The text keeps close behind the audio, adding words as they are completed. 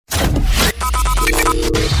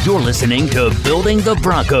You're listening to Building the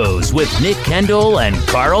Broncos with Nick Kendall and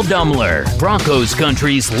Carl Dummler, Broncos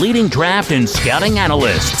Country's leading draft and scouting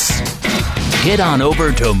analysts. Get on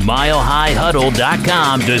over to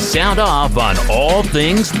milehighhuddle.com to sound off on all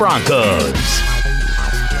things Broncos.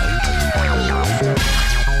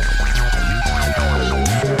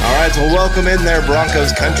 All right, well, welcome in there,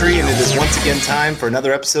 Broncos Country, and it is once again time for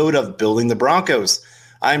another episode of Building the Broncos.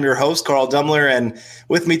 I'm your host, Carl Dummler, and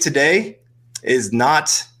with me today is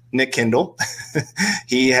not Nick Kendall.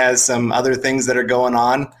 He has some other things that are going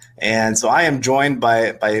on. And so I am joined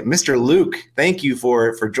by Mr. Luke. Thank you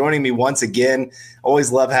for joining me once again.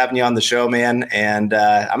 Always love having you on the show, man. And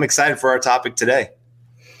I'm excited for our topic today.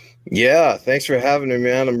 Yeah, thanks for having me,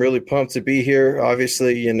 man. I'm really pumped to be here.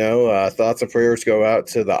 Obviously, thoughts and prayers go out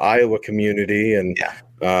to the Iowa community and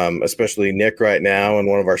especially Nick right now and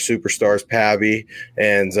one of our superstars, Pabby,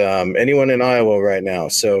 and anyone in Iowa right now.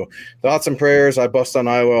 So thoughts and prayers. I bust on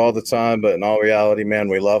Iowa all the time, but in all reality, man,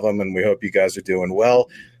 we love them and we hope you guys are doing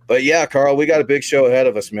well. But yeah, Carl, we got a big show ahead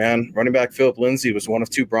of us, man. Running back Phillip Lindsay was one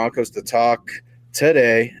of two Broncos to talk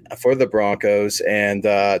today for the Broncos, and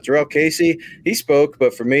Jarrell Casey, he spoke,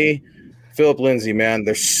 but for me, Phillip Lindsay, man,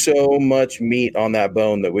 there's so much meat on that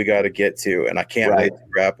bone that we got to get to, and I can't wait to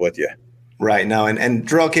wrap with you. Right. No, and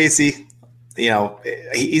Jarrell Casey,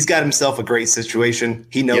 he's got himself a great situation.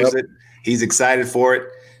 He knows it. He's excited for it.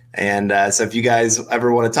 And so if you guys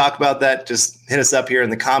ever want to talk about that, just hit us up here in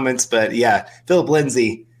the comments. But yeah, Phillip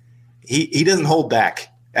Lindsay, he doesn't hold back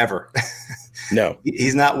ever. No,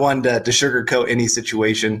 he's not one to sugarcoat any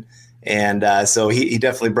situation. And so he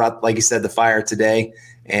definitely brought, like you said, the fire today.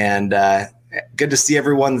 And good to see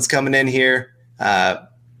everyone that's coming in here.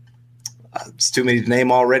 It's too many to name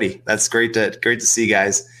already. That's great to see,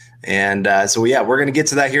 guys. And so we're going to get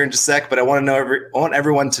to that here in just a sec. But I want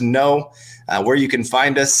everyone to know where you can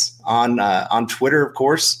find us on Twitter, of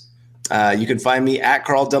course. You can find me at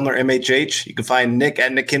Carl Dummler MHH. You can find Nick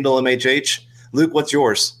at Nick Kendall MHH. Luke, what's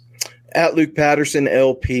yours? At Luke Patterson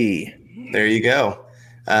LP. There you go.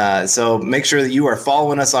 So make sure that you are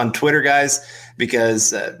following us on Twitter, guys,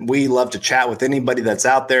 because we love to chat with anybody that's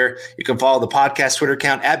out there. You can follow the podcast Twitter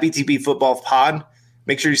account at BTB Football Pod.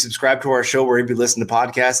 Make sure you subscribe to our show wherever you listen to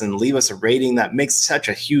podcasts and leave us a rating. That makes such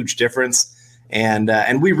a huge difference.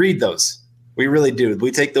 And we read those. We really do.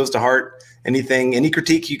 We take those to heart. Any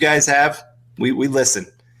critique you guys have, we listen.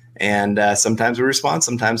 And sometimes we respond,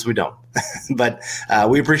 sometimes we don't. But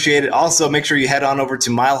we appreciate it. Also, make sure you head on over to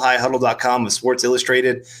milehighhuddle.com with Sports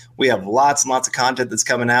Illustrated. We have lots and lots of content that's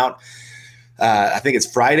coming out. I think it's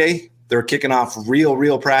Friday. They're kicking off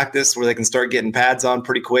real practice where they can start getting pads on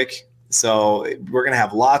pretty quick. So we're going to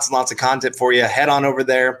have lots and lots of content for you. Head on over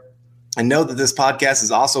there. And know that this podcast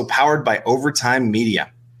is also powered by Overtime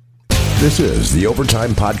Media. This is the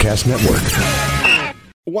Overtime Podcast Network.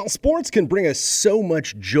 While sports can bring us so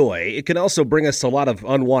much joy, it can also bring us a lot of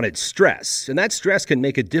unwanted stress. And that stress can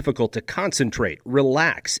make it difficult to concentrate,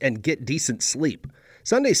 relax, and get decent sleep.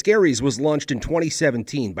 Sunday Scaries was launched in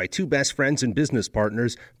 2017 by two best friends and business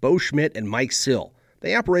partners, Bo Schmidt and Mike Sill.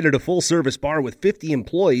 They operated a full-service bar with 50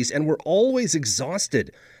 employees and were always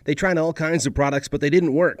exhausted. They tried all kinds of products, but they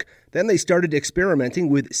didn't work. Then they started experimenting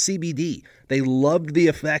with CBD. They loved the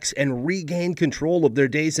effects and regained control of their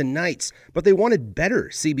days and nights, but they wanted better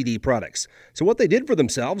CBD products. So what they did for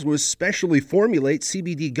themselves was specially formulate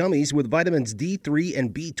CBD gummies with vitamins D3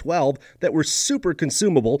 and B12 that were super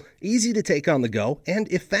consumable, easy to take on the go,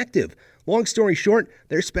 and effective. Long story short,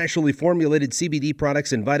 their specially formulated CBD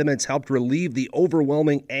products and vitamins helped relieve the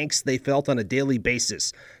overwhelming angst they felt on a daily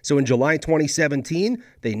basis. So in July 2017,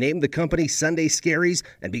 they named the company Sunday Scaries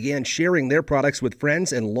and began sharing their products with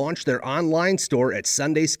friends and launched their online store at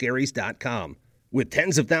sundayscaries.com. With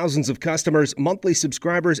tens of thousands of customers, monthly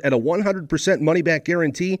subscribers, and a 100% money-back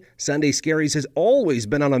guarantee, Sunday Scaries has always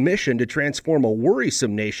been on a mission to transform a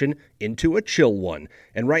worrisome nation into a chill one.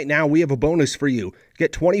 And right now, we have a bonus for you.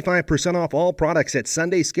 Get 25% off all products at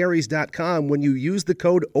sundayscaries.com when you use the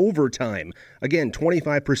code OVERTIME. Again,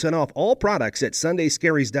 25% off all products at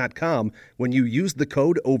sundayscaries.com when you use the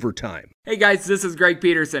code OVERTIME. Hey guys, this is Greg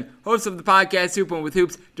Peterson, host of the podcast Hoopin' with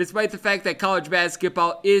Hoops. Despite the fact that college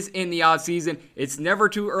basketball is in the off-season, it's never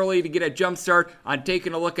too early to get a jump start on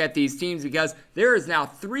taking a look at these teams because there is now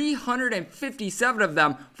 357 of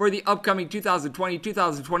them for the upcoming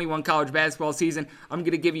 2020-2021 college basketball season. I'm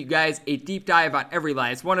going to give you guys a deep dive on every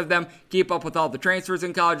last one of them, keep up with all the transfers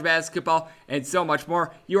in college basketball, and so much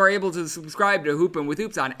more. You are able to subscribe to Hoopin' with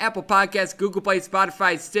Hoops on Apple Podcasts, Google Play,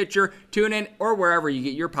 Spotify, Stitcher, TuneIn, or wherever you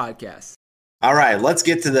get your podcasts. All right, let's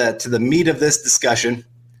get to the meat of this discussion.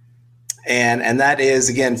 And that is,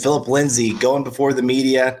 again, Phillip Lindsay going before the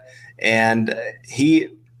media. And he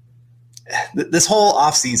this whole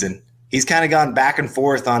offseason, he's kind of gone back and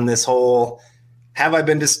forth on this whole, have I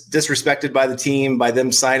been disrespected by the team by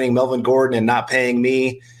them signing Melvin Gordon and not paying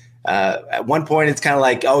me? At one point, it's kind of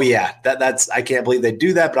like, oh, yeah, that's I can't believe they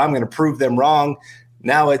do that, but I'm going to prove them wrong.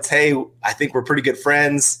 Now it's, hey, I think we're pretty good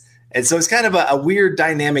friends. And so it's kind of a weird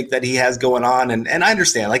dynamic that he has going on. And I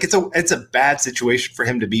understand, like, it's a bad situation for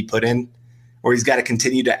him to be put in, where he's got to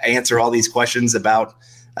continue to answer all these questions about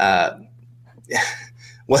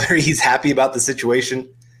whether he's happy about the situation.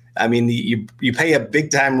 I mean, you pay a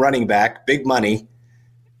big-time running back, big money,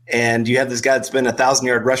 and you have this guy that's been a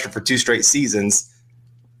 1,000-yard rusher for 2 straight seasons.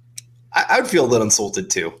 I would feel a little insulted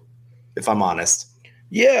too, if I'm honest.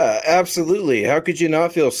 Yeah, absolutely. How could you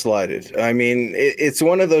not feel slighted? I mean, it's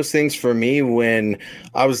one of those things for me. When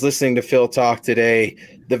I was listening to Phil talk today,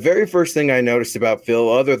 the very first thing I noticed about Phil,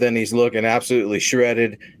 other than he's looking absolutely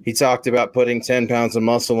shredded, he talked about putting 10 pounds of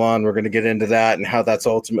muscle on. We're going to get into that and how that's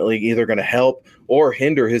ultimately either going to help or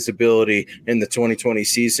hinder his ability in the 2020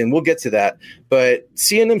 season. We'll get to that. But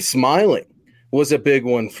seeing him smiling was a big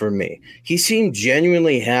one for me. He seemed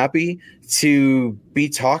genuinely happy to be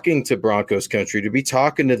talking to Broncos country, to be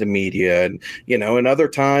talking to the media. And, you know, in other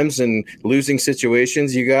times and losing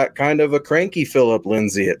situations, you got kind of a cranky Phillip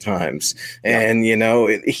Lindsay at times. And, you know,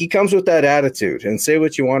 he comes with that attitude, and say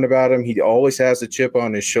what you want about him, he always has a chip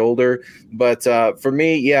on his shoulder. But for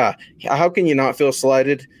me, yeah, how can you not feel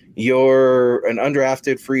slighted? You're an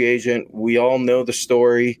undrafted free agent. We all know the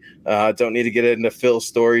story. Don't need to get into Phil's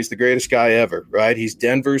story. He's the greatest guy ever, right? He's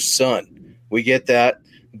Denver's son. We get that.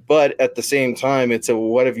 But at the same time, it's a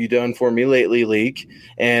what have you done for me lately league.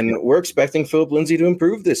 And we're expecting Phillip Lindsay to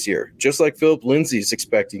improve this year, just like Phillip Lindsay's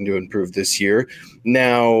expecting to improve this year.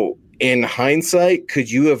 Now, in hindsight, could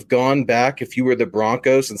you have gone back if you were the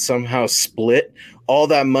Broncos and somehow split all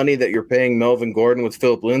that money that you're paying Melvin Gordon with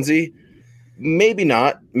Phillip Lindsay? Maybe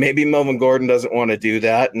not. Maybe Melvin Gordon doesn't want to do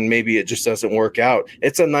that, and maybe it just doesn't work out.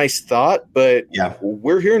 It's a nice thought, but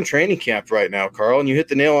we're here in training camp right now, Carl, and you hit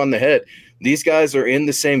the nail on the head. These guys are in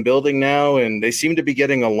the same building now, and they seem to be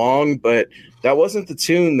getting along, but that wasn't the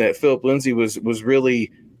tune that Phillip Lindsay was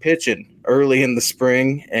really pitching early in the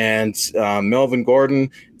spring, and Melvin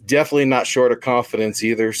Gordon definitely not short of confidence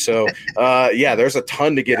either. So, there's a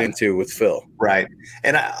ton to get into with Phil. Right.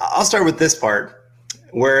 And I'll start with this part,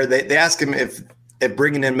 where they ask him if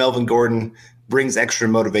bringing in Melvin Gordon brings extra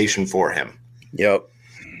motivation for him. Yep.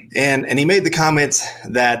 And he made the comments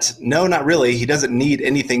that, no, not really. He doesn't need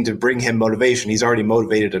anything to bring him motivation. He's already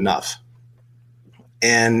motivated enough.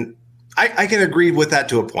 And I can agree with that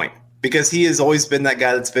to a point, because he has always been that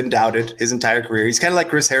guy that's been doubted his entire career. He's kind of like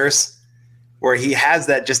Chris Harris, where he has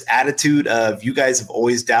that just attitude of, you guys have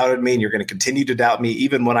always doubted me and you're going to continue to doubt me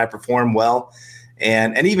even when I perform well.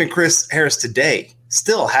 And even Chris Harris today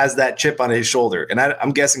still has that chip on his shoulder. And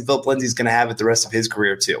I'm guessing Phillip Lindsay's going to have it the rest of his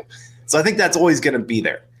career too. So I think that's always going to be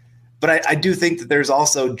there. But I do think that there's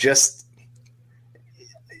also just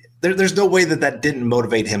there's no way that didn't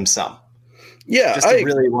motivate him some. Yeah. Just to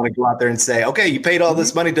really want to go out there and say, okay, you paid all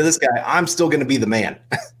this money to this guy, I'm still going to be the man.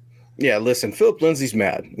 Yeah, listen, Phillip Lindsay's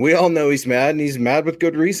mad. We all know he's mad, and he's mad with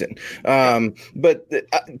good reason. But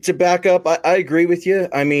to back up, I agree with you.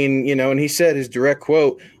 I mean, you know, and he said, his direct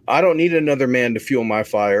quote, I don't need another man to fuel my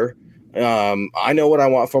fire. I know what I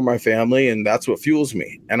want for my family, and that's what fuels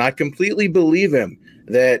me. And I completely believe him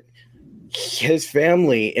that his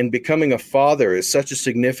family and becoming a father is such a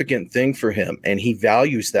significant thing for him, and he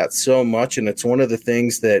values that so much, and it's one of the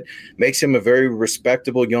things that makes him a very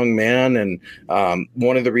respectable young man, and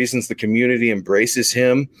one of the reasons the community embraces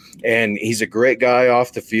him. And he's a great guy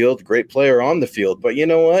off the field, great player on the field. But you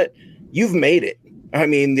know what? You've made it. I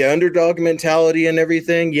mean, the underdog mentality and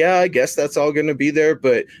everything, yeah, I guess that's all going to be there,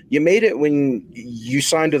 but you made it when you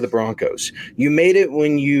signed to the Broncos. You made it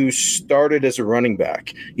when you started as a running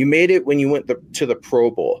back. You made it when you went to the Pro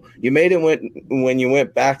Bowl. You made it when you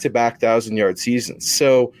went back-to-back 1,000-yard seasons.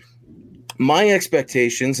 So my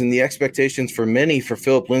expectations and the expectations for many for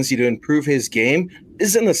Phillip Lindsay to improve his game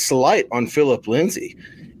isn't a slight on Phillip Lindsay.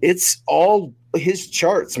 It's all his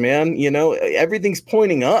charts, man. You know, everything's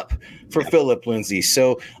pointing up for Phillip Lindsay.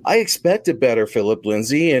 So I expect a better Phillip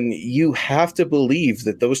Lindsay, and you have to believe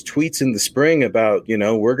that those tweets in the spring about, you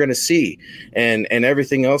know, we're going to see and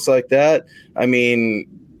everything else like that. I mean,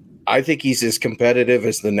 I think he's as competitive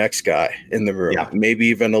as the next guy in the room, maybe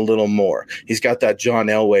even a little more. He's got that John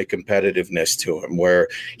Elway competitiveness to him where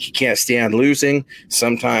he can't stand losing.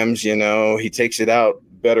 Sometimes, you know, he takes it out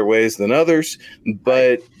better ways than others,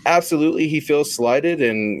 but absolutely he feels slighted.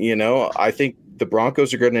 And, you know, I think the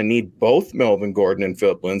Broncos are going to need both Melvin Gordon and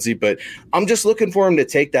Phillip Lindsay, but I'm just looking for him to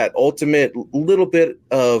take that ultimate little bit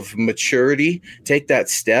of maturity, take that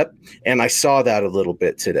step. And I saw that a little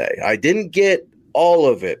bit today. I didn't get all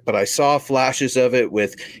of it, but I saw flashes of it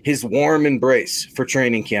with his warm embrace for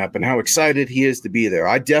training camp and how excited he is to be there.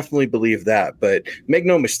 I definitely believe that, but make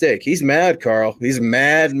no mistake, he's mad, Carl. He's a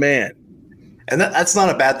mad man. And that's not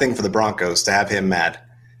a bad thing for the Broncos to have him mad.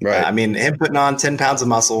 Right. I mean, him putting on 10 pounds of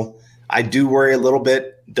muscle, I do worry a little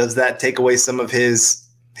bit. Does that take away some of his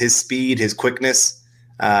speed, his quickness?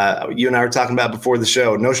 You and I were talking about before the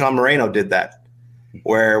show. Noshan Moreno did that,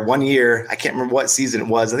 where one year, I can't remember what season it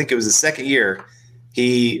was. I think it was the second year.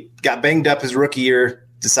 He got banged up his rookie year,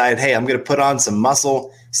 decided, hey, I'm going to put on some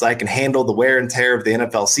muscle so I can handle the wear and tear of the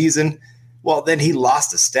NFL season. Well, then he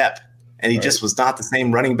lost a step, and he just was not the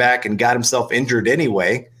same running back and got himself injured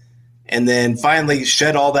anyway. And then finally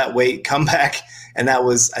shed all that weight, come back, and that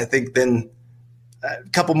was, I think, then a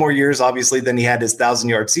couple more years, obviously. Then he had his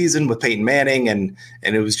 1,000-yard season with Peyton Manning, and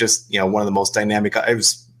it was just, one of the most dynamic. It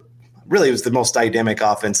was the most dynamic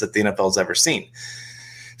offense that the NFL's ever seen.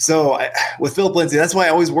 So with Phillip Lindsay, that's why I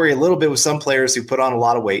always worry a little bit with some players who put on a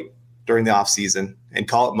lot of weight during the offseason and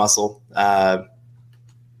call it muscle. Von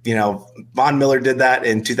Miller did that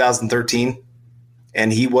in 2013,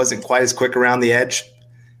 and he wasn't quite as quick around the edge.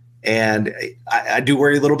 And I do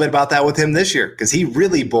worry a little bit about that with him this year because he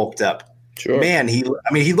really bulked up. Sure. Man, he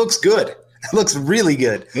looks good. He looks really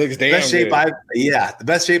good. He looks damn good. The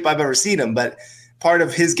best shape I've ever seen him. But part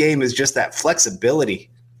of his game is just that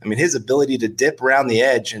flexibility. I mean, his ability to dip around the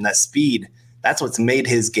edge and that speed, that's what's made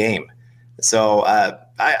his game. So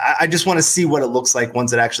I just want to see what it looks like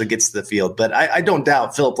once it actually gets to the field. But I don't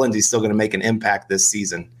doubt Phillip Lindsay's still going to make an impact this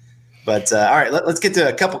season. But all right, let's get to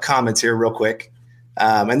a couple comments here real quick.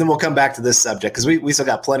 And then we'll come back to this subject because we still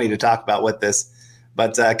got plenty to talk about with this.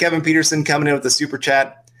 But Kevin Peterson coming in with the super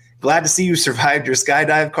chat. Glad to see you survived your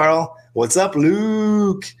skydive, Carl. What's up,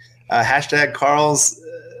 Luke? Hashtag Carl's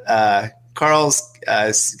Cajones.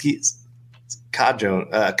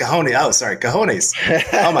 Oh, sorry, Cajones.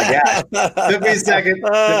 Oh my God. Took me a second.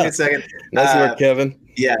 Nice work, Kevin.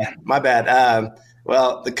 Yeah, my bad.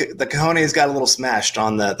 Well, the Cajones got a little smashed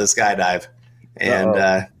on the skydive,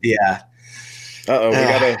 and yeah.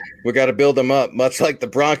 We gotta build them up, much like the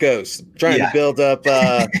Broncos trying to build up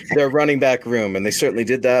their running back room, and they certainly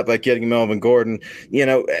did that by getting Melvin Gordon.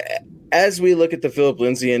 As we look at the Phillip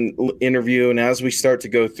Lindsay interview and as we start to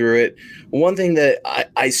go through it, one thing that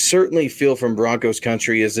I certainly feel from Broncos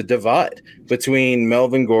country is a divide between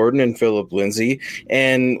Melvin Gordon and Phillip Lindsay.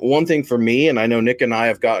 And one thing for me, and I know Nick and I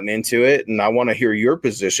have gotten into it, and I want to hear your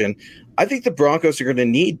position, I think the Broncos are going to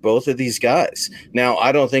need both of these guys. Now,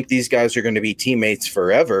 I don't think these guys are going to be teammates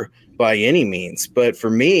forever by any means. But for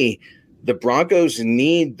me, the Broncos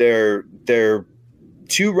need their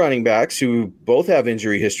two running backs who both have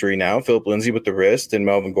injury history now, Phillip Lindsay with the wrist and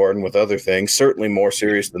Melvin Gordon with other things, certainly more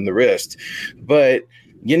serious than the wrist. But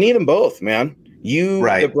you need them both, man.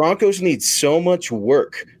 The Broncos need so much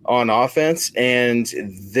work on offense, and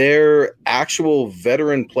their actual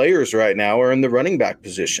veteran players right now are in the running back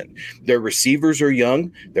position. Their receivers are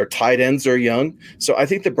young. Their tight ends are young. So I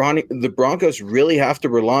think the Broncos really have to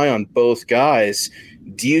rely on both guys.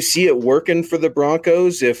 Do you see it working for the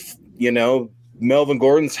Broncos if, Melvin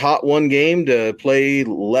Gordon's hot one game to play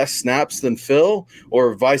less snaps than Phil,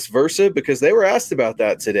 or vice versa? Because they were asked about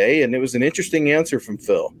that today, and it was an interesting answer from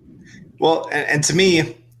Phil. Well, and to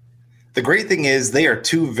me, the great thing is they are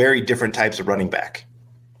two very different types of running back.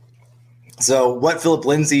 So what Phillip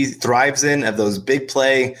Lindsay thrives in of those big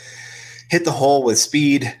play, hit the hole with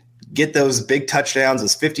speed, get those big touchdowns,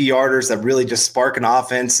 those 50-yarders that really just spark an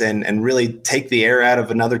offense and really take the air out of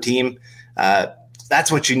another team,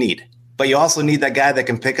 that's what you need. But you also need that guy that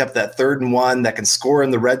can pick up that 3rd and 1, that can score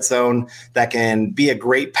in the red zone, that can be a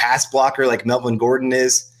great pass blocker like Melvin Gordon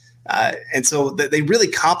is. And so they really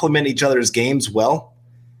complement each other's games well.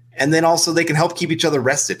 And then also they can help keep each other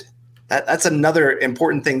rested. That's another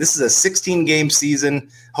important thing. This is a 16-game season,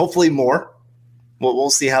 hopefully more.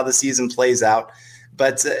 We'll see how the season plays out.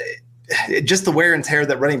 But just the wear and tear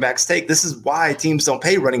that running backs take, this is why teams don't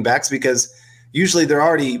pay running backs, because usually they're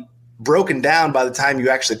already broken down by the time you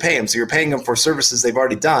actually pay them. So you're paying them for services they've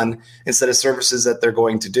already done instead of services that they're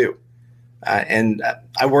going to do. And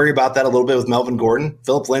I worry about that a little bit with Melvin Gordon.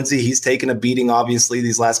 Phillip Lindsay, he's taken a beating, obviously,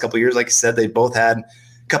 these last couple of years. Like I said, they both had a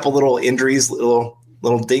couple little injuries, little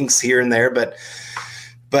dinks here and there.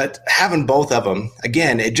 But having both of them,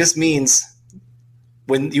 again, it just means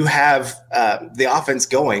when you have the offense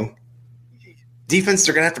going, defense,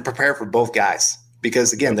 they're going to have to prepare for both guys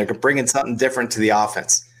because, again, they're bringing something different to the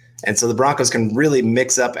offense. And so the Broncos can really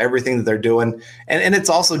mix up everything that they're doing. And it's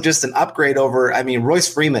also just an upgrade over,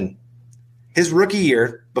 Royce Freeman, his rookie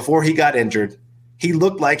year before he got injured, he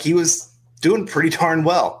looked like he was doing pretty darn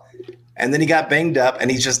well. And then he got banged up,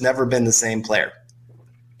 and he's just never been the same player.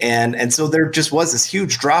 And so there just was this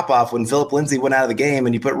huge drop-off when Phillip Lindsay went out of the game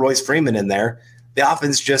and you put Royce Freeman in there. The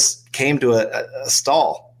offense just came to a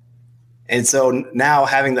stall. And so now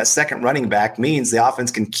having that second running back means the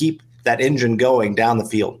offense can keep that engine going down the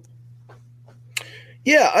field.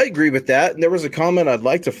 Yeah, I agree with that. And there was a comment I'd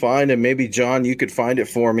like to find, and maybe, John, you could find it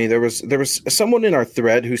for me. There was someone in our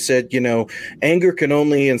thread who said, anger can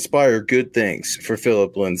only inspire good things for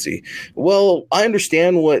Phillip Lindsay. Well, I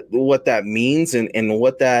understand what that means and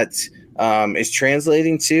what that is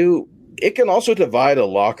translating to. It can also divide a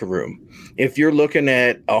locker room. If you're looking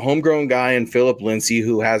at a homegrown guy in Phillip Lindsay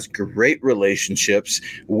who has great relationships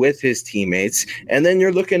with his teammates, and then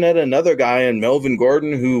you're looking at another guy in Melvin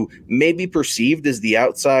Gordon who may be perceived as the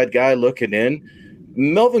outside guy looking in,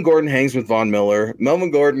 Melvin Gordon hangs with Von Miller.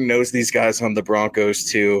 Melvin Gordon knows these guys on the Broncos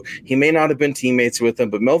too. He may not have been teammates with them,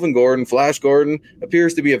 but Melvin Gordon, Flash Gordon,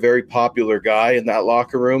 appears to be a very popular guy in that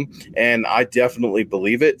locker room, and I definitely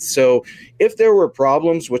believe it. So if there were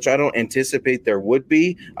problems, which I don't anticipate there would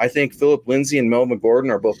be, I think Phillip Lindsay and Melvin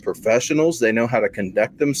Gordon are both professionals. They know how to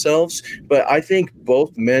conduct themselves, but I think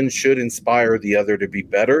both men should inspire the other to be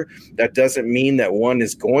better. That doesn't mean that one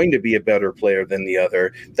is going to be a better player than the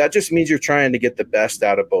other. That just means you're trying to get the best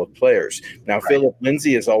out of both players. Now, right. Phillip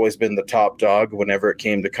Lindsay has always been the top dog whenever it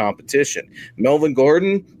came to competition. Melvin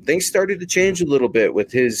Gordon, things started to change a little bit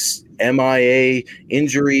with his MIA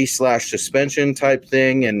injury / suspension type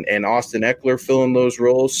thing, and Austin Eckler filling those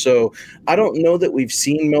roles. So I don't know that we've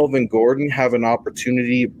seen Melvin Gordon have an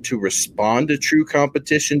opportunity to respond to true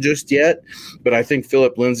competition just yet, but I think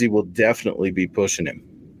Phillip Lindsay will definitely be pushing him.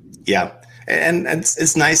 Yeah. And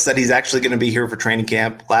it's nice that he's actually going to be here for training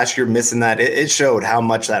camp. Last year, missing that, it showed how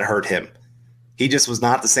much that hurt him. He just was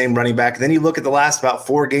not the same running back. Then you look at the last about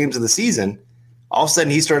 4 games of the season, all of a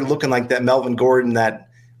sudden he started looking like that Melvin Gordon that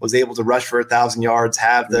was able to rush for 1,000 yards,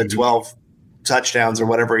 have the 12 touchdowns or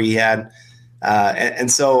whatever he had.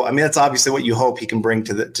 And so, that's obviously what you hope he can bring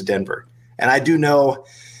to Denver. And I do know,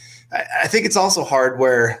 I think it's also hard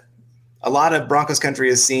where a lot of Broncos country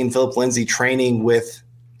has seen Phillip Lindsay training with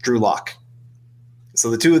Drew Lock. So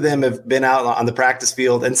the two of them have been out on the practice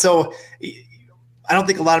field. And so I don't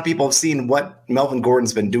think a lot of people have seen what Melvin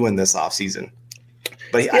Gordon's been doing this offseason.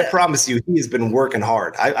 But I promise you, he has been working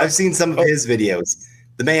hard. I've seen some of his videos.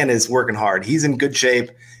 The man is working hard. He's in good shape.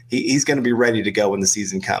 He's going to be ready to go when the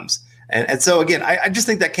season comes. And so, again, I just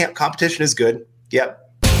think that competition is good. Yep.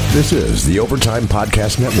 This is the Overtime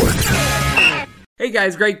Podcast Network. Hey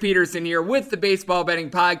guys, Greg Peterson here with the Baseball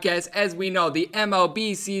Betting Podcast. As we know, the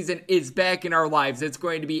MLB season is back in our lives. It's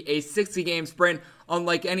going to be a 60-game sprint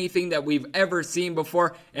unlike anything that we've ever seen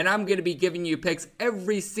before. And I'm going to be giving you picks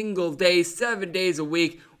every single day, 7 days a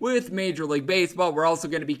week with Major League Baseball. We're also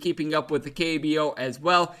going to be keeping up with the KBO as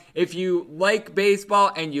well. If you like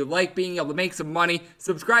baseball and you like being able to make some money,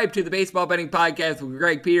 subscribe to the Baseball Betting Podcast with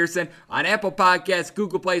Greg Peterson on Apple Podcasts,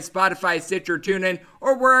 Google Play, Spotify, Stitcher, TuneIn,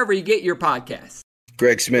 or wherever you get your podcasts.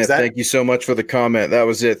 Greg Smith, thank you so much for the comment. That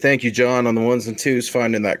was it. Thank you, John, on the 1s and 2s,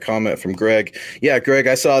 finding that comment from Greg. Yeah, Greg,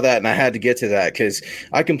 I saw that, and I had to get to that because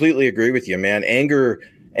I completely agree with you, man. Anger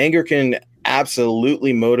can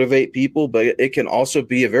absolutely motivate people, but it can also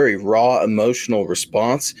be a very raw emotional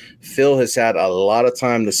response. Phil has had a lot of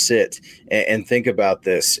time to sit and think about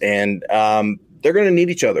this, and they're going to need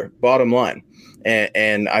each other, bottom line.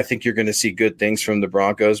 And I think you're going to see good things from the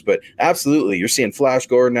Broncos. But absolutely, you're seeing Flash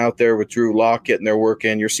Gordon out there with Drew Lock getting their work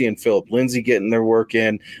in. You're seeing Phillip Lindsay getting their work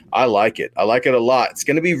in. I like it. I like it a lot. It's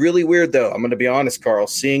going to be really weird, though. I'm going to be honest, Carl,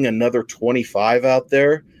 seeing another 25 out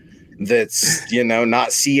there that's, not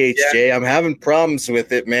CHJ. Yeah. I'm having problems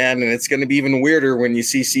with it, man. And it's going to be even weirder when you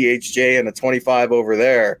see CHJ and a 25 over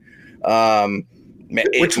there.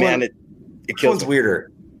 Which one's weirder?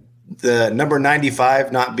 The number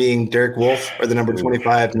 95 not being Derek Wolfe or the number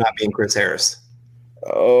 25 not being Chris Harris?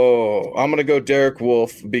 Oh, I'm going to go Derek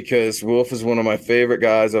Wolfe because Wolfe is one of my favorite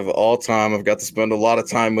guys of all time. I've got to spend a lot of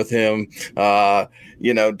time with him,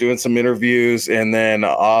 doing some interviews and then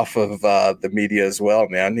off of the media as well,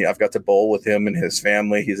 man. I've got to bowl with him and his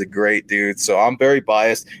family. He's a great dude. So I'm very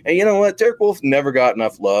biased. And you know what? Derek Wolfe never got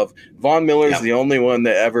enough love. Von Miller is the only one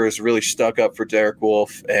that ever has really stuck up for Derek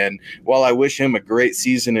Wolfe. And while I wish him a great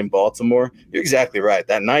season in Baltimore, you're exactly right.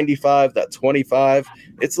 That 95, that 25,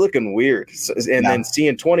 it's looking weird. And then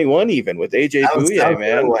seeing 21 even with AJ Bouye,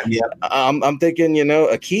 man. I'm thinking,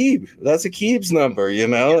 Aqib, that's Aqib's number,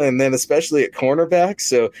 and then especially at cornerback.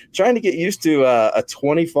 So trying to get used to a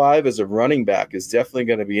 25 as a running back is definitely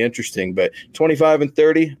going to be interesting. But 25 and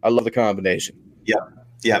 30, I love the combination.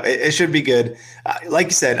 Yeah, it should be good. Like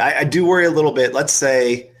you said, I do worry a little bit. Let's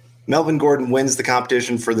say Melvin Gordon wins the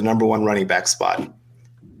competition for the number one running back spot.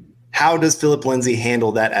 How does Phillip Lindsay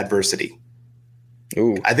handle that adversity?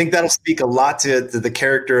 Ooh. I think that'll speak a lot to the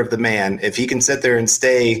character of the man. If he can sit there and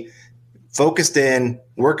stay focused in,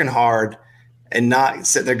 working hard, and not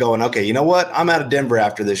sit there going, okay, you know what? I'm out of Denver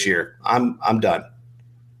after this year. I'm done.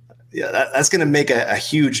 Yeah, that's going to make a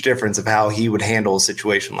huge difference of how he would handle a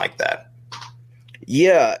situation like that.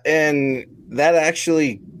 Yeah, and that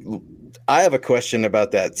actually, I have a question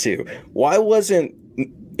about that too. Why wasn't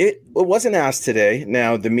it wasn't asked today?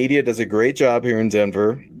 Now, the media does a great job here in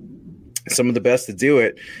Denver, some of the best to do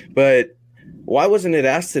it, but why wasn't it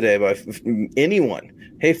asked today by anyone?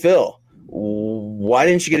 Hey, Phil, why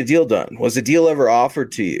didn't you get a deal done? Was a deal ever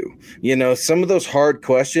offered to you? Some of those hard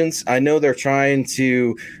questions, I know they're trying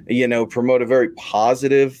to, promote a very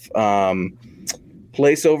positive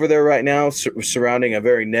place over there right now surrounding a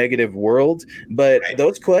very negative world. But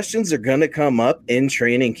those questions are going to come up in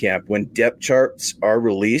training camp when depth charts are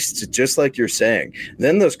released, just like you're saying.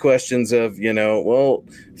 Then those questions of, well,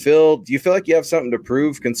 Phil, do you feel like you have something to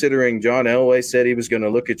prove considering John Elway said he was going to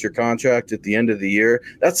look at your contract at the end of the year?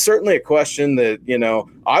 That's certainly a question that,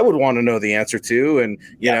 I would want to know the answer to. And,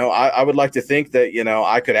 I would like to think that,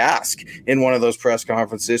 I could ask in one of those press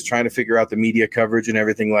conferences trying to figure out the media coverage and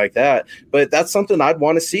everything like that. But that's something I'd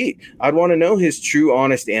want to see. I'd want to know his true,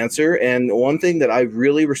 honest answer. And one thing that I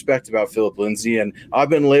really respect about Phillip Lindsay, and I've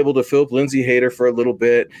been labeled a Phillip Lindsay hater for a little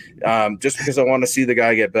bit, just because I want to see the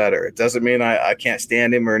guy get better. It doesn't mean I can't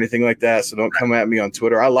stand him or anything like that. So don't come at me on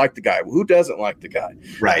Twitter. I like the guy. Who doesn't like the guy?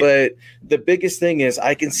 Right. But the biggest thing is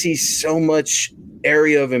I can see so much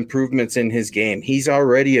area of improvements in his game. He's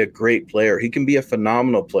already a great player. He can be a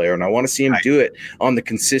phenomenal player, and I want to see him do it on the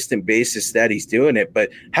consistent basis that he's doing it.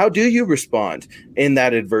 But how do you respond in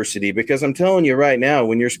that adversity? Because I'm telling you right now,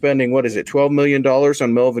 when you're spending, $12 million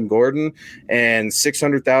on Melvin Gordon and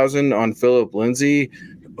 $600,000 on Phillip Lindsay,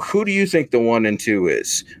 who do you think the 1 and 2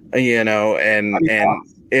 is? And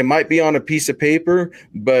it might be on a piece of paper,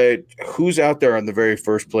 but who's out there on the very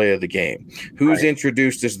first play of the game? Who's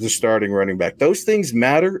introduced as the starting running back? Those things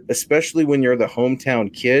matter, especially when you're the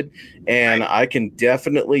hometown kid. And I can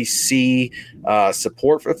definitely see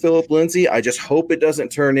support for Phillip Lindsay. I just hope it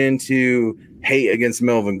doesn't turn into hate against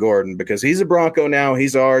Melvin Gordon, because he's a Bronco now.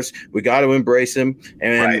 He's ours. We got to embrace him,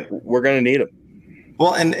 and we're going to need him.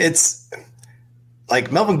 Well, and it's like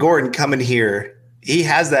Melvin Gordon coming here, he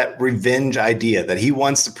has that revenge idea that he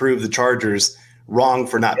wants to prove the Chargers wrong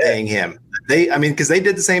for not paying him. Because they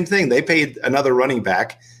did the same thing. They paid another running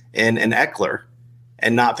back in Eckler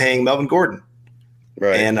and not paying Melvin Gordon.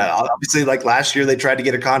 Right. And obviously, like last year, they tried to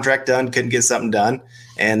get a contract done, couldn't get something done.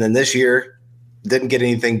 And then this year, didn't get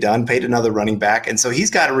anything done, paid another running back. And so he's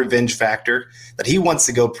got a revenge factor that he wants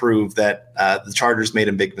to go prove that the Chargers made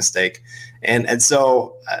a big mistake. And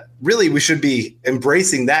so really we should be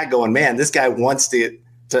embracing that, going, man, this guy wants to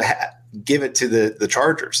give it to the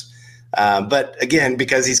Chargers. But again,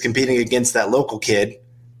 because he's competing against that local kid,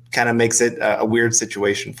 kind of makes it a weird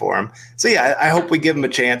situation for him. So yeah, I hope we give him a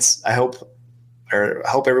chance. I hope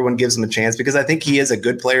everyone gives him a chance, because I think he is a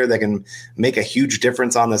good player that can make a huge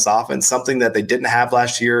difference on this offense, something that they didn't have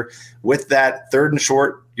last year with that third and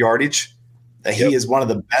short yardage. He is one of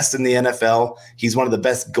the best in the NFL. He's one of the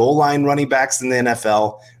best goal line running backs in the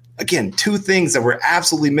NFL. Again, two things that were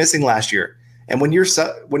absolutely missing last year. And when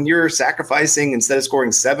you're sacrificing, instead of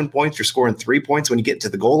scoring 7 points, you're scoring 3 points when you get to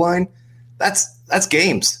the goal line, that's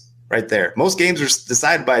games right there. Most games are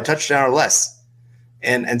decided by a touchdown or less.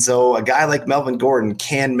 And so a guy like Melvin Gordon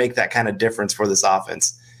can make that kind of difference for this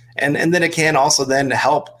offense. And then it can also then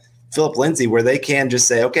help Phillip Lindsay, where they can just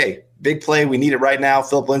say, okay, big play, we need it right now.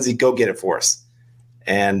 Phillip Lindsay, go get it for us.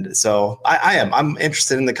 And so I'm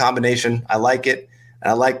interested in the combination. I like it. And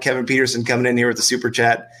I like Kevin Peterson coming in here with the super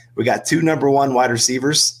chat. We got 2 number 1 wide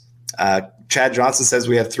receivers. Chad Johnson says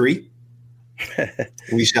we have 3.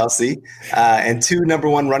 We shall see. And 2 number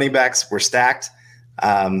 1 running backs were stacked.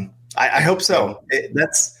 I hope so.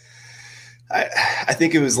 I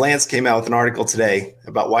think it was Lance came out with an article today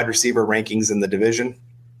about wide receiver rankings in the division,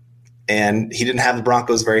 and he didn't have the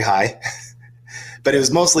Broncos very high, but it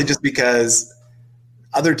was mostly just because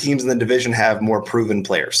other teams in the division have more proven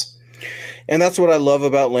players. And that's what I love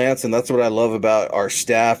about Lance, and that's what I love about our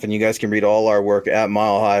staff. And you guys can read all our work at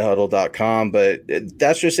milehighhuddle.com. But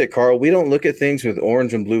that's just it, Carl. We don't look at things with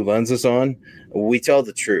orange and blue lenses on. We tell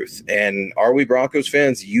the truth. And are we Broncos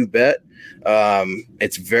fans? You bet.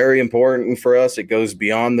 It's very important for us. It goes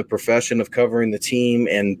beyond the profession of covering the team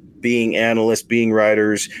and being analysts, being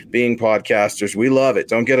writers, being podcasters. We love it.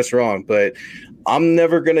 Don't get us wrong. But I'm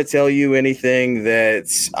never going to tell you anything that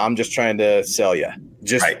I'm just trying to sell you.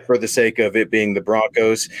 Just for the sake of it being the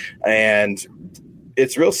Broncos. And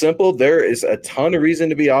it's real simple. There is a ton of reason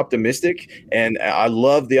to be optimistic, and I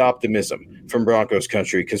love the optimism from Broncos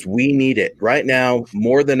country because we need it right now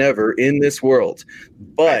more than ever in this world.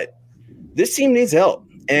 But this team needs help,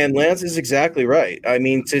 and Lance is exactly right. I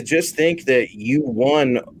mean, to just think that you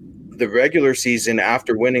won the regular season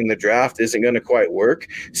after winning the draft isn't going to quite work.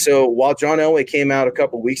 So while John Elway came out a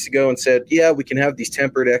couple weeks ago and said, yeah, we can have these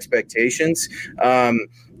tempered expectations,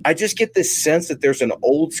 I just get this sense that there's an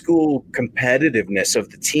old school competitiveness of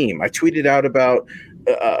the team. I tweeted out about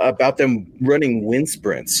them running wind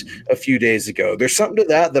sprints a few days ago. There's something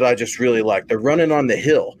to that I just really like. They're running on the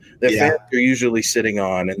hill that fans are usually sitting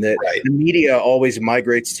on, and that the media always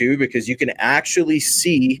migrates to, because you can actually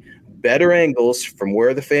see better angles from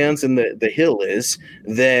where the fans and the hill is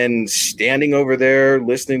than standing over there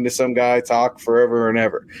listening to some guy talk forever and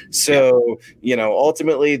ever. So,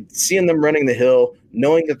 ultimately seeing them running the hill,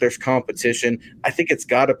 knowing that there's competition, I think it's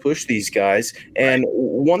got to push these guys. And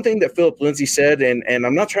one thing that Phillip Lindsay said, and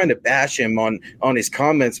I'm not trying to bash him on his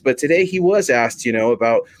comments, but today he was asked,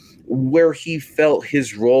 about where he felt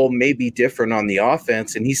his role may be different on the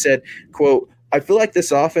offense. And he said, quote, I feel like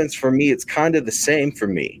this offense for me, it's kind of the same for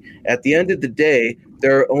me. At the end of the day,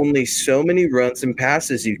 there are only so many runs and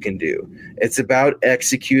passes you can do. It's about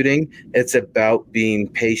executing. It's about being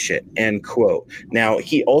patient, end quote. Now,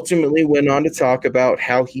 he ultimately went on to talk about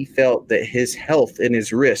how he felt that his health in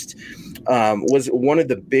his wrist was one of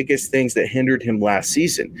the biggest things that hindered him last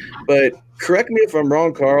season. But correct me if I'm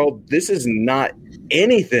wrong, Carl, this is not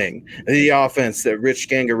anything the offense that Rich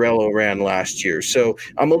Gangarello ran last year. So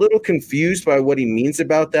I'm a little confused by what he means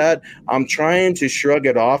about that. I'm trying to shrug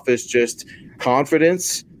it off as just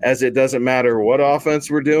confidence, as it doesn't matter what offense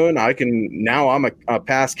we're doing. I'm a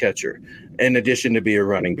pass catcher in addition to be a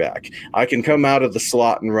running back. I can come out of the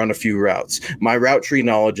slot and run a few routes. My route tree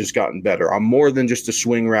knowledge has gotten better. I'm more than just a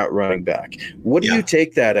swing route running back. What do you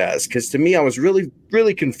take that as? Because to me, I was really,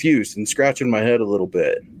 really confused and scratching my head a little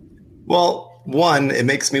bit. Well, one, it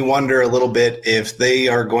makes me wonder a little bit if they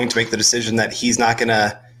are going to make the decision that he's not going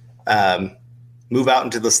to move out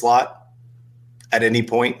into the slot at any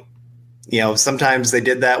point. Sometimes they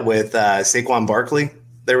did that with Saquon Barkley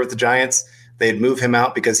there with the Giants. They'd move him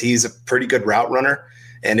out because he's a pretty good route runner,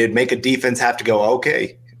 and it'd make a defense have to go,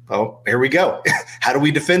 okay, well, here we go. How do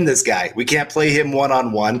we defend this guy? We can't play him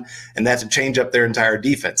one-on-one, and they have to change up their entire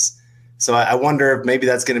defense. So I wonder if maybe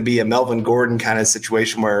that's going to be a Melvin Gordon kind of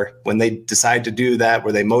situation where when they decide to do that,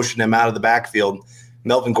 where they motion him out of the backfield,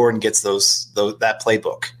 Melvin Gordon gets that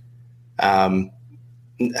playbook. I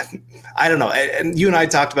don't know. And you and I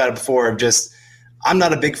talked about it before of just, I'm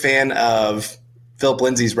not a big fan of Phillip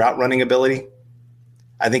Lindsay's route running ability.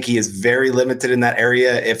 I think he is very limited in that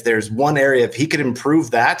area. If there's one area, if he could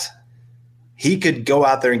improve that, he could go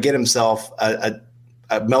out there and get himself a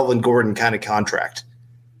Melvin Gordon kind of contract.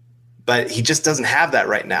 But he just doesn't have that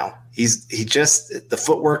right now. He just, the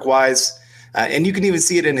footwork wise, and you can even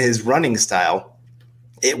see it in his running style.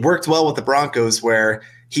 It worked well with the Broncos where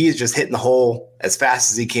he is just hitting the hole as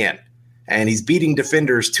fast as he can. And he's beating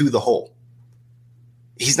defenders to the hole.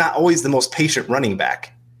 He's not always the most patient running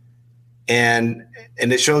back. And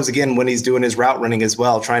it shows again when he's doing his route running as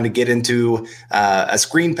well, trying to get into a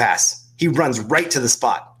screen pass. He runs right to the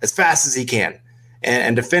spot as fast as he can.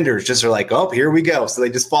 And defenders just are like, oh, here we go. So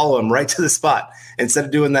they just follow him right to the spot instead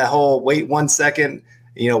of doing that whole wait 1 second,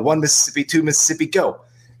 1 Mississippi, 2 Mississippi, go.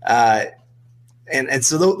 And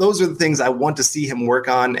so those are the things I want to see him work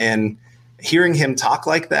on. And hearing him talk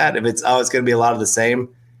like that, if it's going to be a lot of the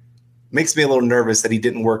same, makes me a little nervous that he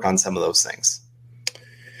didn't work on some of those things.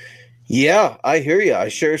 Yeah, I hear you. I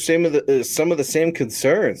share some of the same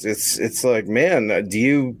concerns. It's like, man, do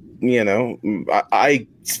you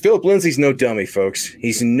Phillip Lindsay's no dummy, folks.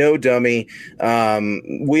 He's no dummy.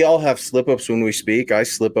 We all have slip-ups when we speak. I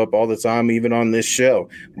slip up all the time, even on this show.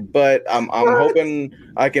 But I'm hoping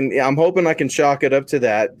I can chalk it up to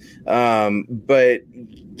that. But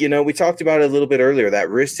we talked about it a little bit earlier, that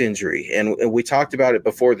wrist injury, and we talked about it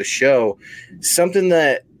before the show. Something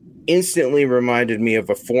that instantly reminded me of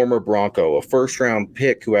a former Bronco, a first-round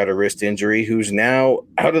pick who had a wrist injury, who's now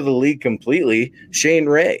out of the league completely, Shane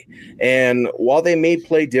Ray. And while they may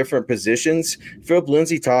play different positions, Phillip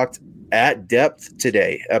Lindsay talked at depth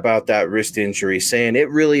today about that wrist injury, saying it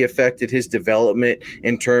really affected his development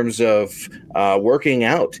in terms of working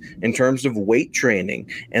out, in terms of weight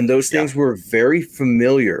training. And those things were very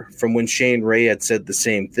familiar from when Shane Ray had said the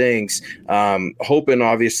same things, hoping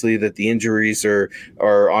obviously that the injuries are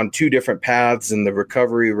on two different paths and the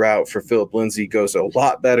recovery route for Phillip Lindsay goes a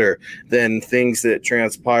lot better than things that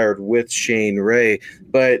transpired with Shane Ray.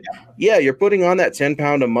 But yeah, you're putting on that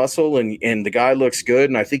 10-pound of muscle and the guy looks good.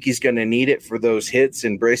 And I think he's going to need it for those hits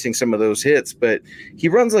and bracing some of those hits. But he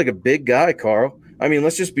runs like a big guy, Carl. I mean,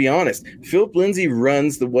 let's just be honest. Phillip Lindsay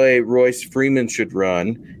runs the way Royce Freeman should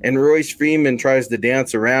run, and Royce Freeman tries to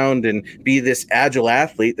dance around and be this agile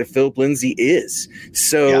athlete that Phillip Lindsay is.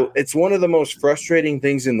 So it's one of the most frustrating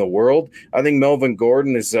things in the world. I think Melvin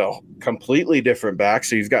Gordon is a completely different back.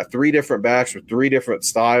 So you've got three different backs with three different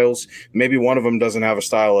styles. Maybe one of them doesn't have a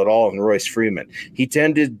style at all, and Royce Freeman. He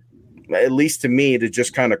tended, at least to me, to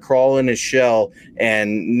just kind of crawl in his shell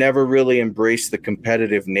and never really embrace the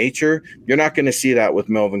competitive nature. You're not going to see that with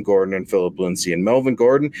Melvin Gordon and Phillip Lindsay. And Melvin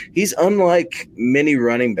Gordon, he's unlike many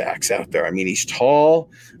running backs out there. I mean, he's tall.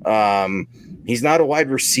 He's not a wide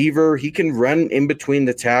receiver. He can run in between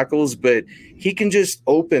the tackles, but he can just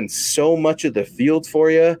open so much of the field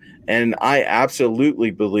for you. And I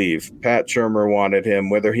absolutely believe Pat Shurmur wanted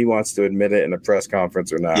him, whether he wants to admit it in a press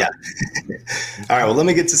conference or not. Yeah. All right. Well, let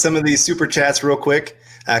me get to some of these super chats real quick.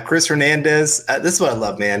 Chris Hernandez. This is what I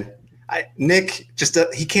love, man. Nick, just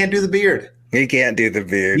he can't do the beard. He can't do the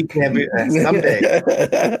beard. He can't be someday.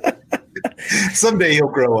 Someday he'll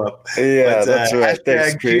grow up. Yeah, but, that's right.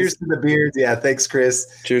 Thanks, cheers to the beard. Yeah, thanks, Chris.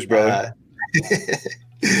 Cheers, brother.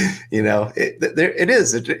 You know, it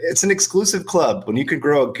is. It's an exclusive club when you can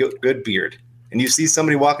grow a good beard. And you see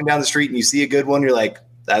somebody walking down the street and you see a good one, you're like,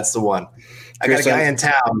 that's the one. I got a guy in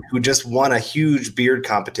town who just won a huge beard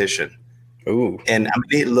competition. Ooh. And I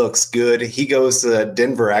mean, it looks good. He goes to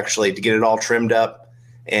Denver actually to get it all trimmed up.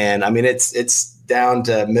 And I mean, it's down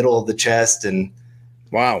to middle of the chest, and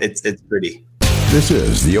wow, it's pretty. This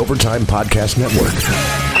is the Overtime Podcast Network.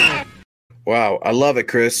 Wow, I love it,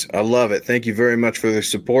 Chris. I love it. Thank you very much for the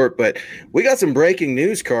support. But we got some breaking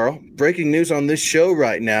news, Carl. Breaking news on this show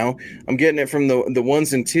right now. I'm getting it from the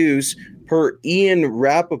ones and twos. Per Ian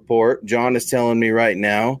Rappaport, John is telling me right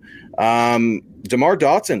now, Demar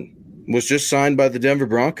Dotston was just signed by the Denver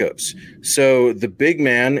Broncos. So the big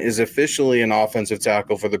man is officially an offensive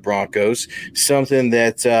tackle for the Broncos, something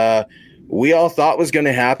that we all thought was going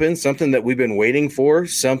to happen, something that we've been waiting for,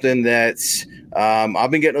 something that's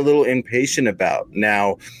I've been getting a little impatient about.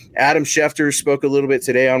 Now, Adam Schefter spoke a little bit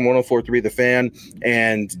today on 104.3 The Fan,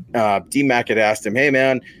 and D-Mac had asked him, hey,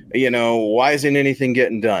 man, why isn't anything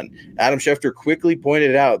getting done? Adam Schefter quickly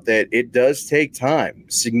pointed out that it does take time,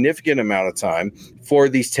 significant amount of time, for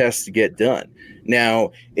these tests to get done.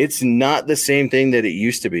 Now, it's not the same thing that it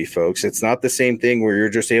used to be, folks. It's not the same thing where you're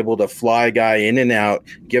just able to fly a guy in and out,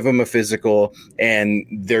 give him a physical, and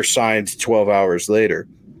they're signed 12 hours later.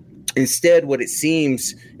 Instead, what it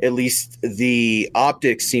seems, at least the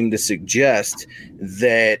optics seem to suggest,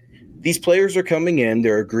 that these players are coming in,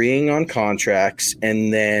 they're agreeing on contracts,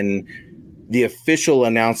 and then the official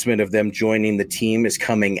announcement of them joining the team is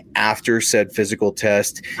coming after said physical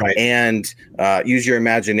test. Right. And use your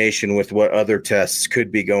imagination with what other tests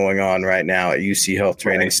could be going on right now at UC Health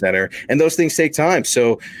Training Center. And those things take time.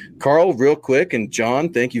 So, Carl, real quick, and John,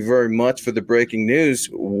 thank you very much for the breaking news.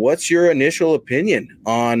 What's your initial opinion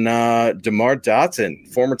on Demar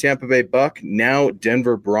Dotston, former Tampa Bay Buck, now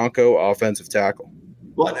Denver Bronco offensive tackle?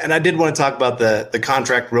 Well, and I did want to talk about the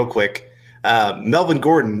contract real quick. Melvin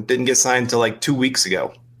Gordon didn't get signed until like 2 weeks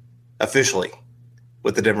ago, officially,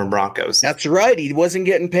 with the Denver Broncos. That's right. He wasn't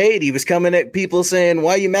getting paid. He was coming at people saying,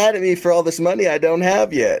 why are you mad at me for all this money I don't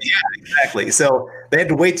have yet? Yeah, exactly. So they had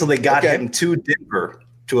to wait till they got him to Denver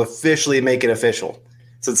to officially make it official.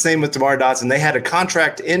 So the same with Demar Dotston. They had a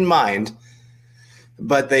contract in mind,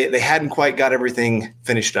 but they hadn't quite got everything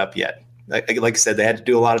finished up yet. Like I said, they had to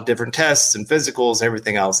do a lot of different tests and physicals,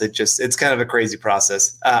 everything else. It's kind of a crazy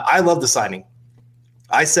process. I love the signing.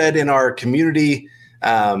 I said in our community,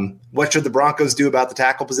 what should the Broncos do about the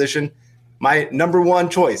tackle position? My number one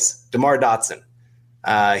choice, Demar Dotston.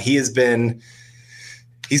 He's been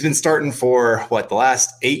starting for the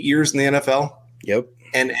last 8 years in the NFL. Yep.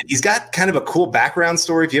 And he's got kind of a cool background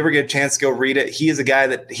story. If you ever get a chance to go read it, he is a guy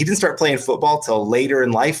that he didn't start playing football till later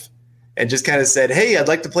in life. and just kind of said, "Hey, I'd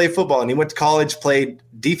like to play football." And he went to college, played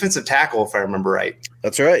defensive tackle, if I remember right.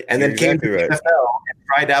 That's right. And then came to the NFL and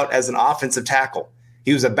tried out as an offensive tackle.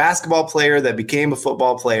 He was a basketball player that became a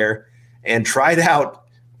football player and tried out,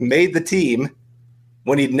 made the team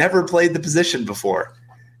when he'd never played the position before.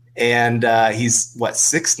 And he's,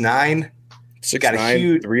 6'9"?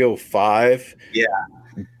 6'9", 305. Yeah.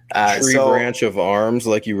 Tree branch of arms,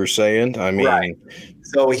 like you were saying. I mean, right.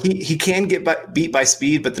 So he can get beat by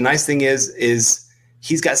speed, but the nice thing is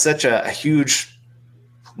he's got such a huge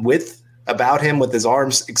width about him with his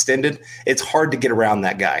arms extended. It's hard to get around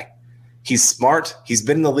that guy. He's smart. He's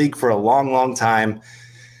been in the league for a long, long time.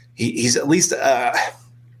 He's at least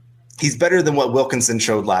he's better than what Wilkinson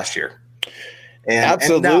showed last year.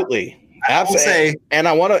 Absolutely. And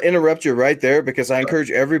I want to interrupt you right there because I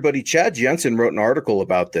encourage everybody. Chad Jensen wrote an article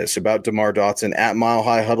about this, about Demar Dotson at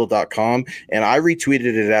milehighhuddle.com. And I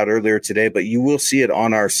retweeted it out earlier today, but you will see it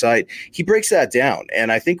on our site. He breaks that down.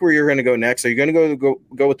 And I think where you're going to go next, are you going to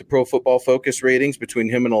go with the Pro Football Focus ratings between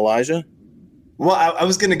him and Elijah? Well, I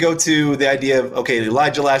was going to go to the idea of, okay,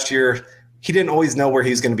 Elijah last year, he didn't always know where he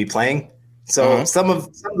was going to be playing. So some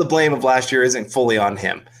of the blame of last year isn't fully on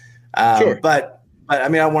him. Sure. But I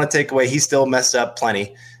mean, I want to take away, he still messed up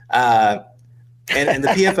plenty. And the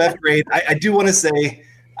PFF grade, I do want to say,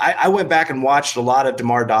 I went back and watched a lot of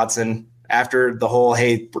Demar Dotson after the whole,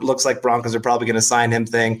 hey, looks like Broncos are probably going to sign him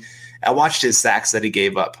thing. I watched his sacks that he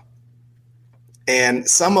gave up. And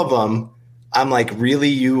some of them, I'm like, really,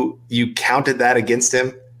 you counted that against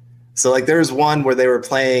him? So like there was one where they were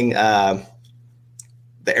playing the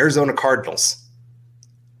Arizona Cardinals,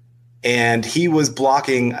 and he was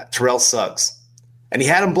blocking Terrell Suggs, and he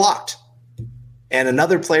had him blocked. And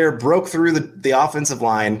another player broke through the offensive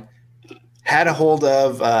line, had a hold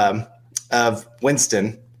of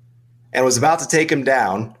Winston, and was about to take him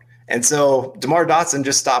down. And so Demar Dotson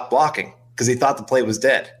just stopped blocking because he thought the play was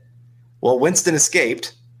dead. Well, Winston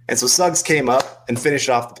escaped. And so Suggs came up and finished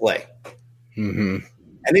off the play. Mm-hmm.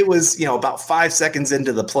 And it was, about 5 seconds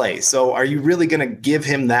into the play. So are you really going to give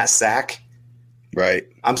him that sack? Right.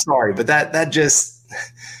 I'm sorry, but that just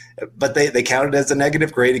 – but they counted as a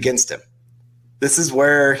negative grade against him. This is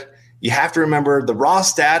where you have to remember the raw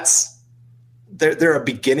stats, they're a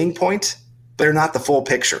beginning point, but they're not the full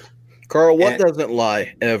picture. Carl, what doesn't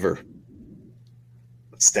lie ever?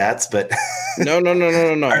 Stats, but no.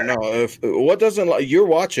 What doesn't lie? You're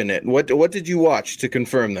watching it. What did you watch to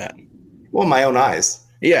confirm that? Well, my own eyes.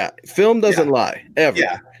 Yeah, film doesn't lie ever.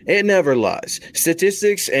 Yeah. It never lies.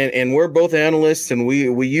 Statistics, and we're both analysts, and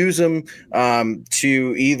we use them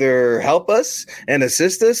to either help us and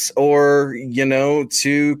assist us, or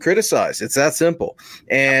to criticize. It's that simple,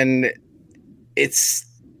 and it's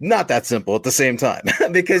not that simple at the same time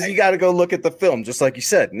because you got to go look at the film, just like you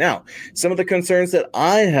said. Now, some of the concerns that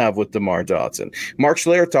I have with Demar Dotson, Mark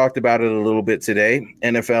Schleyer talked about it a little bit today,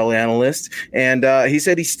 NFL analyst, and he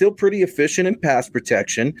said he's still pretty efficient in pass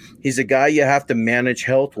protection. He's a guy you have to manage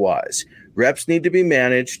health-wise. Reps need to be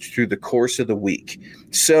managed through the course of the week.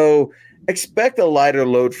 So expect a lighter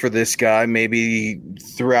load for this guy maybe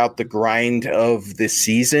throughout the grind of this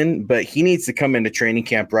season, but he needs to come into training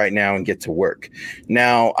camp right now and get to work.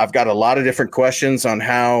 Now, I've got a lot of different questions on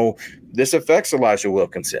how this affects Elijah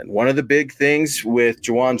Wilkinson. One of the big things with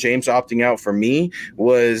Juwan James opting out for me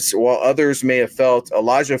was, while others may have felt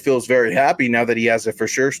Elijah feels very happy now that he has a for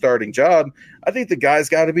sure starting job, I think the guy's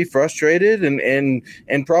got to be frustrated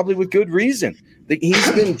and probably with good reason.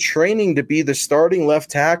 He's been training to be the starting left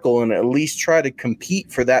tackle and at least try to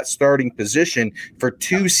compete for that starting position for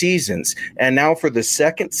 2 seasons. And now for the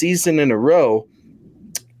second season in a row,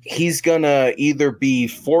 he's going to either be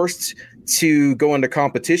forced to go into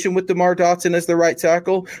competition with Demar Dotson as the right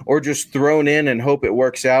tackle, or just thrown in and hope it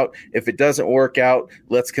works out. If it doesn't work out,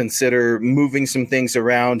 let's consider moving some things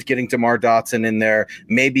around, getting Demar Dotson in there.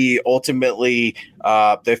 Maybe ultimately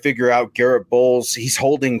they figure out Garrett Bowles, he's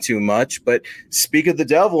holding too much. But speak of the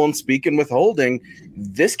devil and speaking with holding,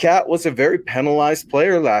 this cat was a very penalized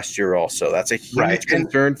player last year also. That's a huge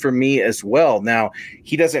concern for me as well. Now,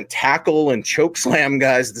 he doesn't tackle and choke slam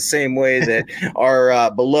guys the same way that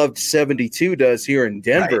our beloved 72 does here in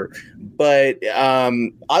Denver. Right. But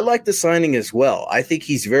I like the signing as well. I think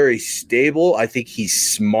he's very stable. I think he's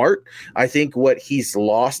smart. I think what he's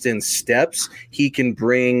lost in steps, he can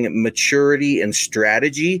bring maturity and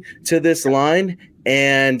strategy to this line.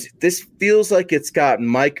 And this feels like it's got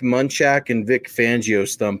Mike Munchak and Vic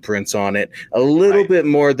Fangio's thumbprints on it a little bit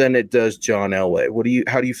more than it does John Elway.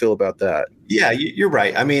 How do you feel about that? Yeah, you're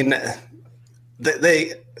right. I mean,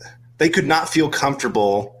 they could not feel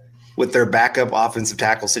comfortable with their backup offensive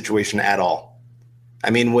tackle situation at all.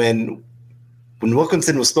 I mean, when when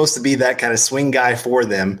Wilkinson was supposed to be that kind of swing guy for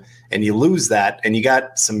them, and you lose that, and you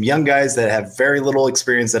got some young guys that have very little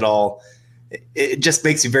experience at all, it just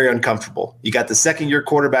makes you very uncomfortable. You got the second-year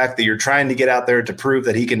quarterback that you're trying to get out there to prove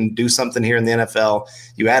that he can do something here in the NFL.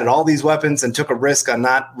 You added all these weapons and took a risk on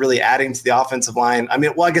not really adding to the offensive line. I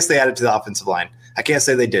mean, well, I guess they added to the offensive line. I can't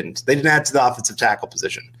say they didn't. They didn't add to the offensive tackle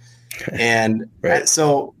position. And right.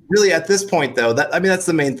 So really at this point, though, that's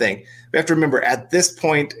the main thing. We have to remember at this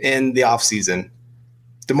point in the offseason,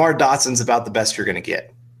 Demar Dotson's about the best you're going to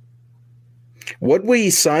get. What will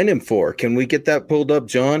you sign him for? Can we get that pulled up,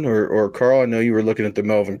 John or Carl? I know you were looking at the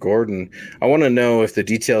Melvin Gordon. I want to know if the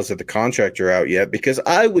details of the contract are out yet, because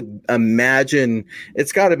I would imagine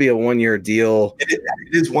it's got to be a 1-year deal. It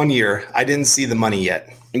is 1 year. I didn't see the money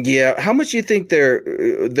yet. Yeah, how much do you think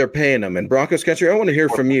they're paying them in Broncos country? I want to hear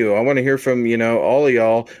from you. I want to hear from all of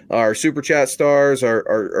y'all, our super chat stars,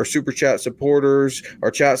 our super chat supporters, our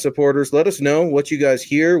chat supporters. Let us know what you guys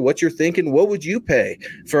hear, what you're thinking. What would you pay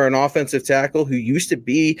for an offensive tackle who used to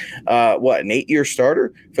be an 8-year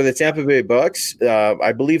starter for the Tampa Bay Bucks?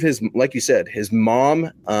 I believe like you said, his mom.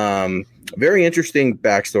 Very interesting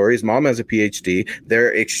backstory. His mom has a PhD.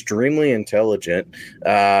 They're extremely intelligent.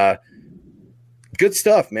 Good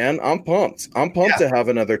stuff, man. I'm pumped. To have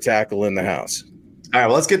another tackle in the house. All right,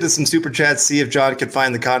 well, let's get to some super chats, see if John can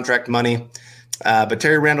find the contract money. But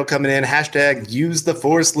Terry Randall coming in, hashtag use the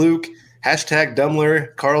force, Luke, hashtag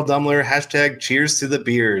Dumbler, Carl Dumbler, hashtag cheers to the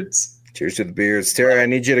beards. Cheers to the beards. Terry, I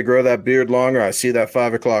need you to grow that beard longer. I see that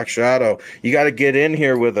 5 o'clock shadow. You got to get in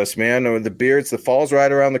here with us, man. The beards, the fall's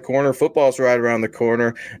right around the corner. Football's right around the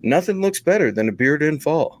corner. Nothing looks better than a beard in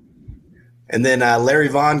fall. And then Larry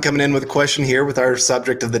Vaughn coming in with a question here with our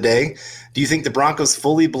subject of the day. Do you think the Broncos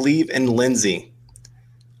fully believe in Lindsay?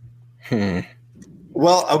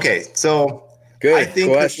 Well, okay. So good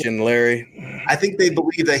question, Larry. I think they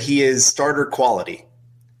believe that he is starter quality.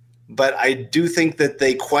 But I do think that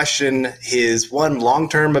they question his, one,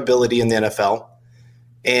 long-term ability in the NFL,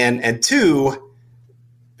 and two,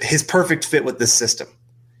 his perfect fit with this system.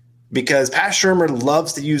 Because Pat Shurmur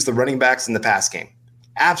loves to use the running backs in the pass game.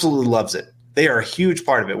 Absolutely loves it. They are a huge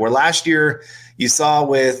part of it. Where last year you saw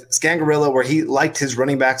with Scangarilla where he liked his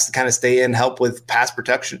running backs to kind of stay in, help with pass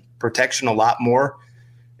protection a lot more,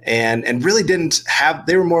 and really didn't have –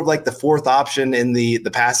 they were more of like the fourth option in the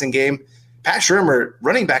passing game. Pat Shurmur,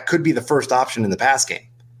 running back, could be the first option in the pass game.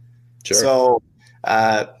 Sure. So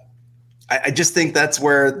I just think that's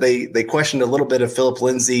where they questioned a little bit of Phillip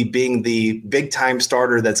Lindsay being the big-time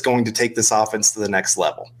starter that's going to take this offense to the next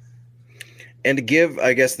level. And to give,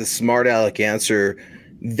 I guess, the smart aleck answer,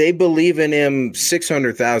 they believe in him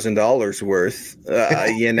 $600,000 worth,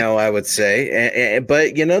 I would say.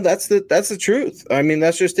 But, that's the truth. I mean,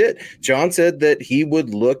 that's just it. John said that he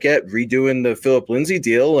would look at redoing the Phillip Lindsay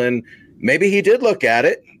deal, and maybe he did look at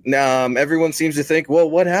it. Everyone seems to think, well,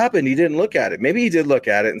 what happened? He didn't look at it. Maybe he did look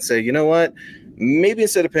at it and say, you know what? Maybe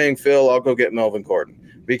instead of paying Phil, I'll go get Melvin Gordon.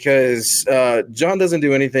 Because John doesn't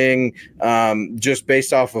do anything just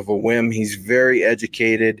based off of a whim. He's very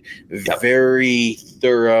educated, very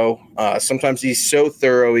thorough. Sometimes he's so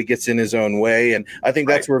thorough he gets in his own way. And I think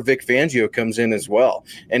that's where Vic Fangio comes in as well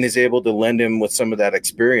and is able to lend him with some of that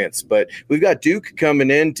experience. But we've got Duke coming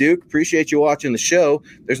in. Duke, appreciate you watching the show.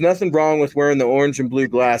 There's nothing wrong with wearing the orange and blue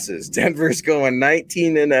glasses. Denver's going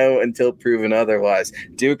 19-0 until proven otherwise.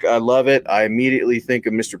 Duke, I love it. I immediately think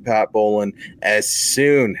of Mr. Pat Bowlen as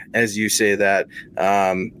soon as you say that.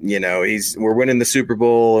 We're winning the Super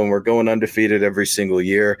Bowl and we're going undefeated every single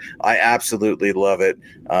year. I absolutely love it.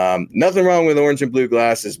 Nothing wrong with orange and blue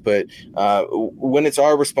glasses, but when it's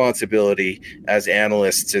our responsibility as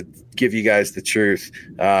analysts to give you guys the truth,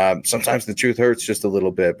 sometimes the truth hurts just a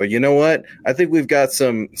little bit. But you know what? I think we've got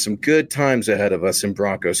some good times ahead of us in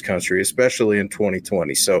Broncos country, especially in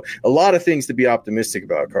 2020. So a lot of things to be optimistic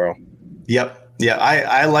about, Carl. Yep. Yeah,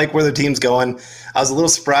 I like where the team's going. I was a little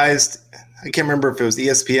surprised. I can't remember if it was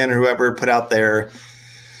ESPN or whoever put out their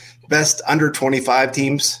best under 25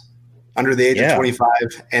 teams under the age of 25,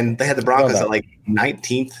 and they had the Broncos at like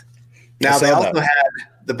 19th. Now, they also had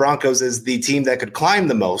the Broncos as the team that could climb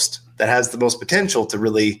the most, that has the most potential to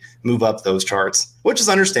really move up those charts, which is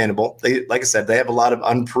understandable. Like I said, they have a lot of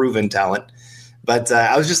unproven talent. But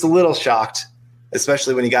I was just a little shocked,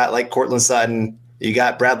 especially when you got like Cortland Sutton, you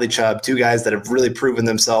got Bradley Chubb, two guys that have really proven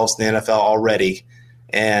themselves in the NFL already,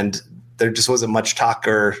 and there just wasn't much talk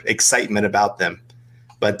or excitement about them.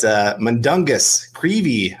 But Mundungus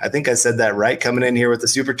Creevy, I think I said that right, coming in here with the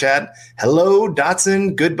super chat. Hello,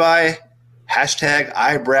 Dotson. Goodbye. Hashtag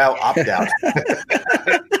eyebrow opt-out.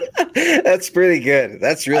 That's pretty good.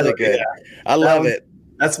 That's really good. I love it.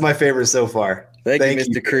 That's my favorite so far. Thank you,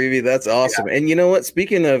 Mr. Creevy. That's awesome. Yeah. And you know what?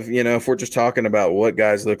 Speaking of, if we're just talking about what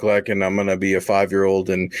guys look like, and I'm going to be a 5-year-old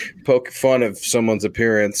and poke fun of someone's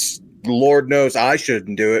appearance, Lord knows I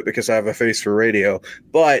shouldn't do it because I have a face for radio.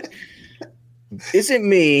 But is it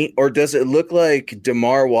me, or does it look like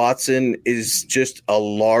Demar Watson is just a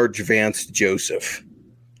large Vance Joseph?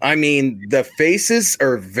 I mean, the faces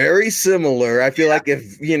are very similar. I feel like if,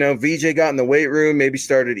 VJ got in the weight room, maybe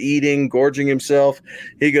started eating, gorging himself,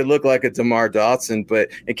 he could look like a Demar Dotson. But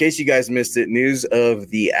in case you guys missed it, news of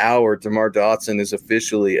the hour, Demar Dotson is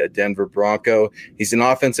officially a Denver Bronco. He's an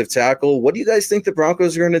offensive tackle. What do you guys think the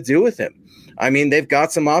Broncos are going to do with him? I mean, they've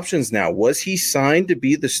got some options now. Was he signed to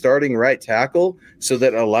be the starting right tackle so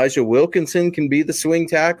that Elijah Wilkinson can be the swing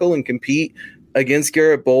tackle and compete against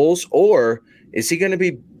Garrett Bowles? Or is he going to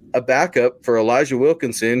be a backup for Elijah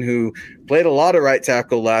Wilkinson, who played a lot of right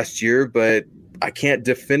tackle last year, but I can't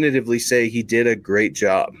definitively say he did a great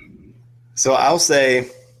job? So I'll say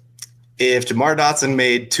if Demar Dotson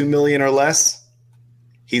made $2 million or less,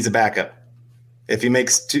 he's a backup. If he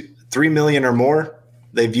makes $3 million or more,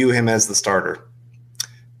 they view him as the starter.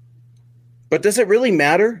 But does it really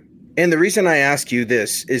matter? And the reason I ask you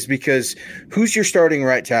this is because who's your starting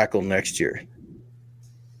right tackle next year?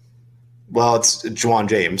 Well, it's Juwan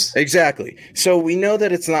James. Exactly. So we know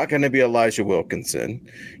that it's not going to be Elijah Wilkinson.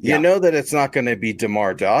 You know that it's not going to be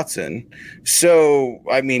Demar Dotson. So,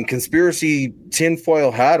 I mean, conspiracy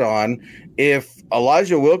tinfoil hat on. If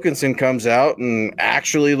Elijah Wilkinson comes out and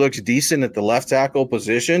actually looks decent at the left tackle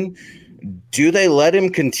position, do they let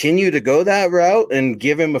him continue to go that route and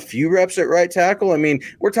give him a few reps at right tackle? I mean,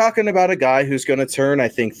 we're talking about a guy who's going to turn, I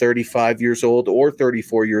think, 35 years old or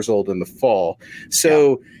 34 years old in the fall.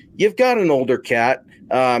 So you've got an older cat.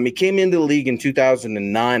 He came into the league in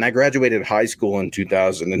 2009. I graduated high school in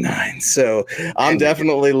 2009. So I'm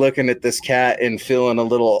definitely looking at this cat and feeling a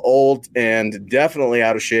little old and definitely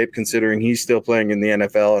out of shape considering he's still playing in the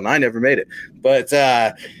NFL and I never made it. But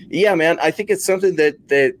yeah, man, I think it's something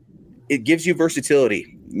that it gives you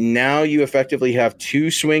versatility. Now you effectively have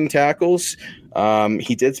 2 swing tackles.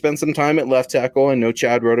 He did spend some time at left tackle. I know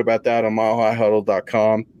Chad wrote about that on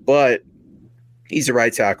milehighhuddle.com, but he's a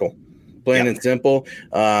right tackle, plain and simple.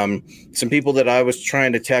 Some people that I was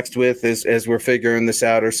trying to text with as we're figuring this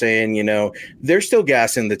out are saying, there's still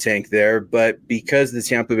gas in the tank there, but because the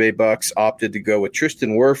Tampa Bay Bucks opted to go with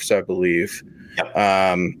Tristan Wirfs, I believe,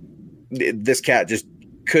 this cat just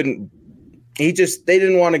couldn't. They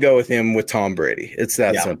didn't want to go with him with Tom Brady. It's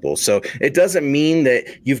that simple. So it doesn't mean that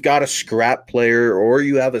you've got a scrap player or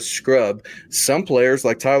you have a scrub. Some players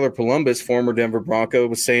like Tyler Columbus, former Denver Bronco,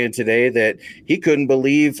 was saying today that he couldn't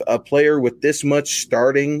believe a player with this much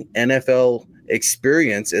starting NFL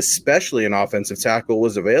experience, especially an offensive tackle,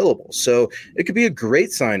 was available. So it could be a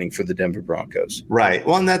great signing for the Denver Broncos. Right.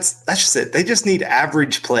 Well, and that's just it. They just need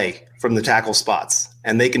average play from the tackle spots,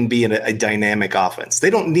 and they can be in a dynamic offense. They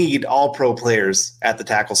don't need all-pro players at the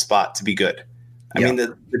tackle spot to be good. I mean,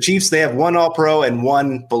 the Chiefs, they have 1 all-pro and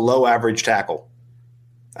 1 below-average tackle.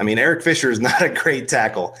 I mean, Eric Fisher is not a great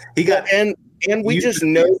tackle. He got and we just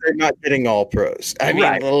know they're not getting all-pros. I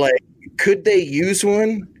mean, like, could they use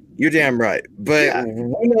one? You're damn right. But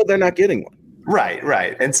we know they're not getting one.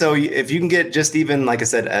 Right. And so if you can get just even, like I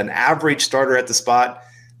said, an average starter at the spot,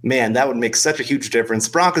 man, that would make such a huge difference.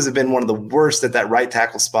 Broncos have been one of the worst at that right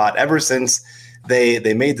tackle spot ever since they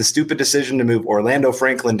made the stupid decision to move Orlando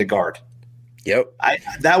Franklin to guard. Yep.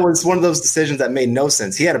 That was one of those decisions that made no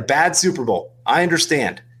sense. He had a bad Super Bowl. I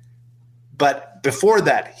understand. But before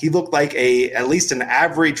that, he looked like at least an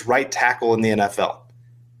average right tackle in the NFL.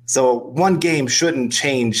 So one game shouldn't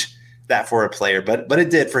change that for a player, but it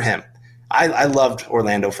did for him. I loved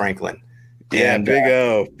Orlando Franklin. Yeah, and, Big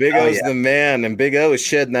O. Big O's the man, and Big O is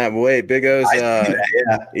shedding that weight. Big O's,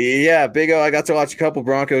 Big O. I got to watch a couple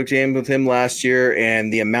Bronco games with him last year,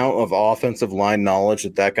 and the amount of offensive line knowledge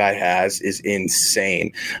that guy has is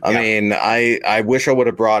insane. I mean, I wish I would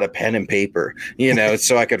have brought a pen and paper,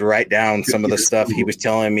 so I could write down some of the stuff he was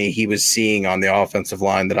telling me he was seeing on the offensive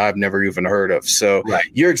line that I've never even heard of. So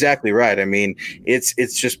you're exactly right. I mean, it's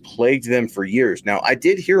just plagued them for years. Now, I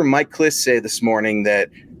did hear Mike Kliss say this morning that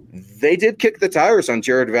they did kick the tires on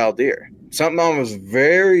Jared Valdir. Something I was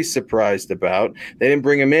very surprised about. They didn't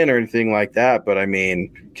bring him in or anything like that, but I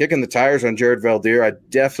mean, kicking the tires on Jared Valdir. I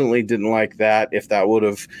definitely didn't like that. If that would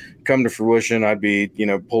have come to fruition, I'd be,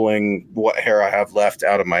 pulling what hair I have left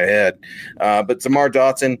out of my head. But Demar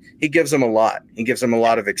Dotston, he gives them a lot. He gives them a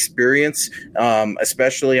lot of experience,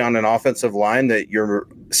 especially on an offensive line that your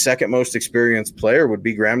second most experienced player would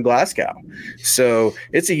be Graham Glasgow. So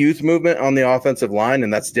it's a youth movement on the offensive line,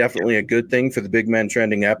 and that's definitely a good thing for the big men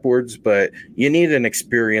trending upwards. But you need an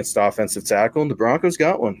experienced offensive tackle, and the Broncos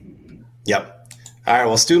got one. Yep. All right.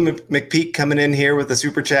 Well, Stu McPeak coming in here with the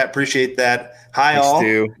super chat. Appreciate that. Hi, Thanks, all.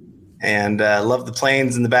 Stu. And love the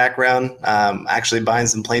planes in the background. Actually buying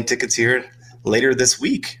some plane tickets here later this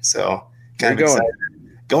week. So kind of excited.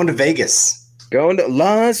 Going to Vegas. Going to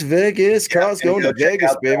Las Vegas. Carl's going to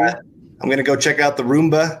Vegas, baby. I'm going to go check out the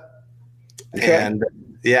Roomba. Okay. And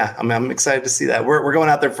I'm excited to see that. We're going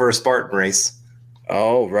out there for a Spartan race.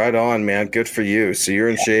 Oh, right on, man. Good for you. So you're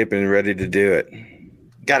in shape and ready to do it.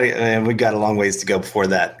 We've got a long ways to go before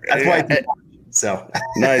that. That's why. So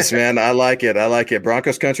nice, man. I like it.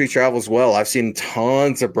 Broncos country travels well. I've seen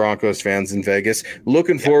tons of Broncos fans in Vegas.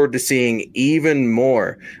 Looking forward to seeing even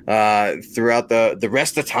more throughout the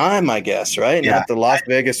rest of time, I guess, right? Yeah. Not the Las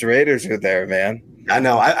Vegas Raiders are there, man. I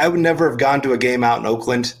know. I would never have gone to a game out in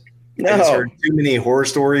Oakland. No. I've heard too many horror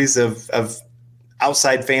stories of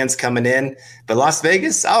outside fans coming in. But Las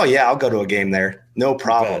Vegas, oh, yeah, I'll go to a game there. No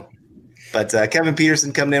problem. But Kevin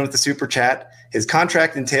Peterson coming in with the super chat. His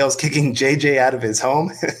contract entails kicking JJ out of his home.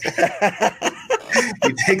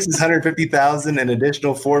 He takes his $150,000 and an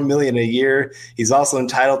additional $4 million a year. He's also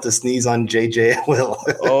entitled to sneeze on JJ at will.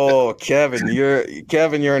 Oh, Kevin, you're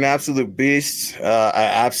an absolute beast. I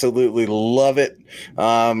absolutely love it.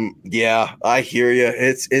 Yeah, I hear you.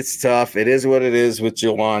 It's tough. It is what it is with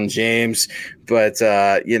Juwan James, but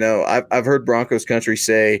I've heard Broncos country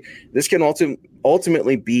say this can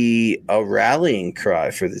ultimately be a rallying cry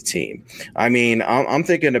for the team. I mean, I'm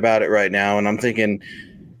thinking about it right now, and I'm thinking,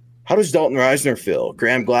 how does Dalton Reisner feel?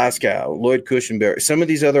 Graham Glasgow, Lloyd Cushenberry, some of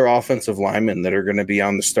these other offensive linemen that are going to be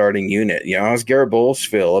on the starting unit. How's Garrett Bowles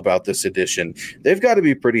feel about this addition? They've got to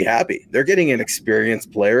be pretty happy. They're getting an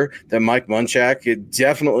experienced player that Mike Munchak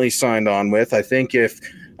definitely signed on with. I think if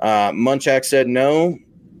Munchak said no,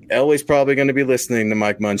 Elway's probably going to be listening to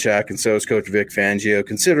Mike Munchak, and so is Coach Vic Fangio,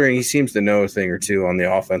 considering he seems to know a thing or two on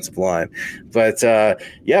the offensive line. But,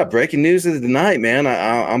 breaking news of the night, man.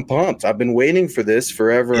 I'm pumped. I've been waiting for this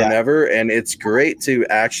forever and ever, and it's great to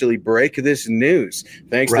actually break this news.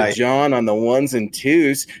 Thanks to John on the ones and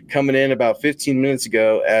twos coming in about 15 minutes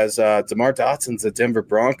ago as Demar Dotston's a Denver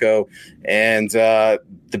Bronco. And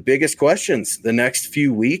the biggest questions the next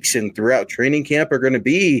few weeks and throughout training camp are going to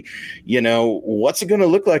be, what's it going to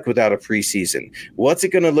look like without a preseason? What's it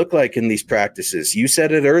going to look like in these practices? You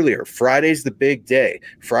said it earlier. Friday's the big day.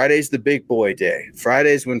 Friday's the big boy day.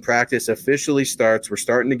 Friday's when practice officially starts. We're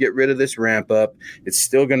starting to get rid of this ramp up. It's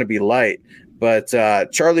still going to be light. But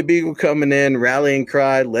Charlie Beagle coming in, rallying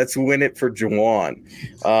cry, let's win it for Juwan.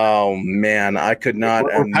 Oh, man, I could not.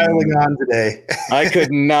 We're piling on today. I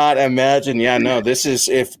could not imagine. Yeah, no, this is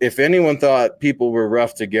if anyone thought people were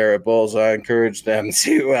rough to Garrett Bowles, I encourage them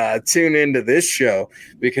to tune into this show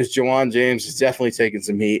because Juwan James is definitely taking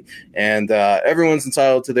some heat. And everyone's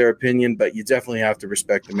entitled to their opinion, but you definitely have to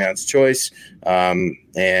respect the man's choice.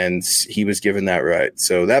 And he was given that right.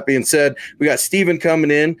 So that being said, we got Steven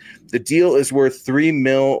coming in. The deal is worth $3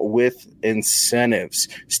 million with incentives.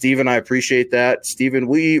 Steven, I appreciate that. Steven,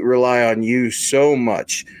 we rely on you so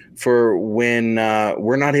much for when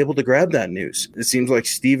we're not able to grab that news. It seems like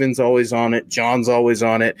Steven's always on it. John's always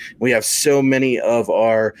on it. We have so many of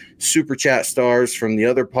our super chat stars from the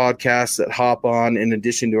other podcasts that hop on in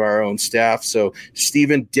addition to our own staff. So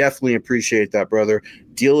Steven, definitely appreciate that, brother.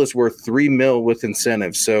 Deal is worth $3 million with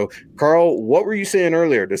incentives. So, Carl, what were you saying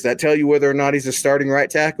earlier? Does that tell you whether or not he's a starting right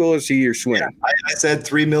tackle or is he your swing? Yeah, I said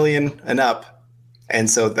 $3 million and up. And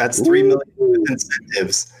so that's $3 million with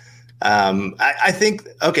incentives. I think,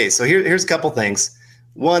 okay, so here's a couple things.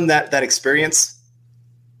 One, that experience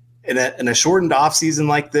in a shortened offseason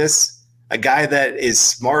like this, a guy that is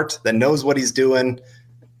smart, that knows what he's doing,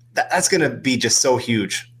 that's going to be just so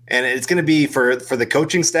huge. And it's going to be for the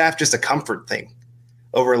coaching staff just a comfort thing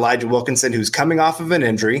over Elijah Wilkinson, who's coming off of an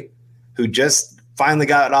injury, who just finally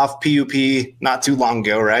got off PUP not too long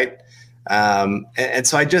ago, right? And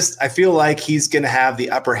so I feel like he's going to have the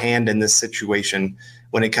upper hand in this situation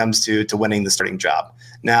when it comes to winning the starting job.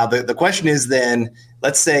 Now, the question is then,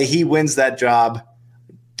 let's say he wins that job.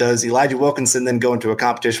 Does Elijah Wilkinson then go into a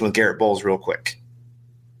competition with Garrett Bowles real quick?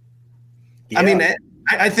 Yeah. I mean,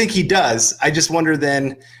 I think he does. I just wonder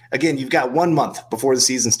then, again, you've got 1 month before the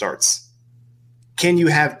season starts. Can you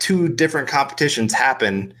have two different competitions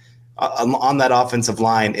happen on that offensive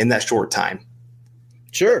line in that short time.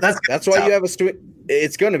 Sure. That's why you have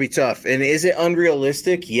it's going to be tough. And is it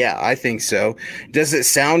unrealistic? Yeah, I think so. Does it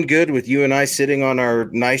sound good with you and I sitting on our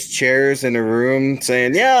nice chairs in a room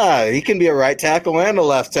saying, yeah, he can be a right tackle and a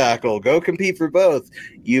left tackle. Go compete for both.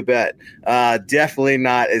 You bet. Definitely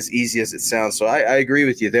not as easy as it sounds. So I agree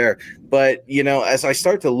with you there. But, as I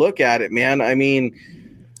start to look at it, man, I mean,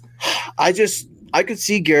 I could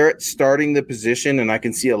see Garrett starting the position, and I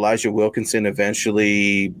can see Elijah Wilkinson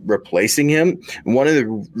eventually replacing him. And one of the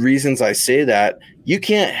reasons I say that, you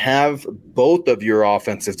can't have both of your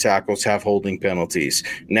offensive tackles have holding penalties.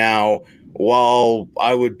 Now, while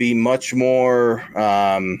I would be much more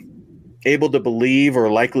able to believe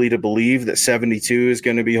or likely to believe that 72 is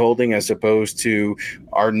going to be holding as opposed to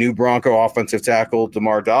our new Bronco offensive tackle,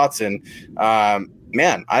 Demar Dotston,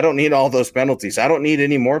 man, I don't need all those penalties. I don't need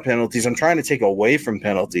any more penalties. I'm trying to take away from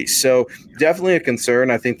penalties. So definitely a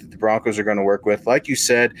concern I think that the Broncos are going to work with. Like you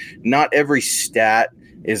said, not every stat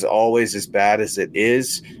is always as bad as it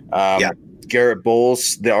is. Garrett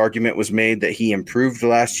Bowles, the argument was made that he improved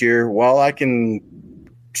last year. While I can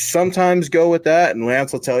sometimes go with that, and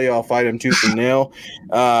Lance will tell you I'll fight him tooth and nail,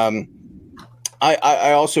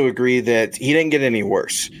 I also agree that he didn't get any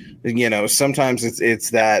worse. Sometimes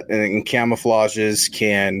it's that, and camouflages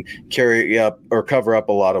can carry up or cover up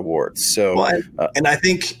a lot of warts. So, and I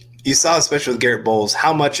think you saw, especially with Garrett Bowles,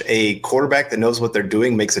 how much a quarterback that knows what they're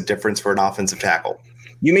doing makes a difference for an offensive tackle.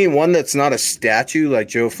 You mean one that's not a statue like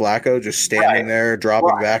Joe Flacco, just standing there,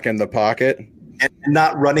 dropping back in the pocket? And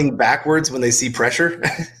not running backwards when they see pressure.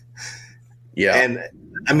 Yeah. And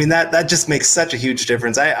I mean, that just makes such a huge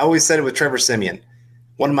difference. I always said it with Trevor Siemian.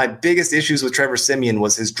 One of my biggest issues with Trevor Siemian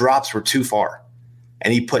was his drops were too far.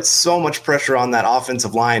 And he put so much pressure on that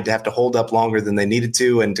offensive line to have to hold up longer than they needed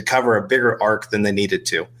to and to cover a bigger arc than they needed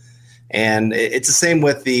to. And it's the same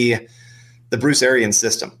with the Bruce Arians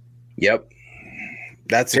system. Yep.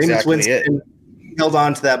 That's exactly it. Held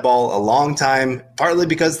on to that ball a long time, partly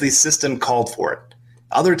because the system called for it.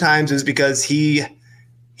 Other times it was because he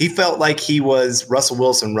felt like he was Russell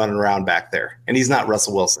Wilson running around back there, and he's not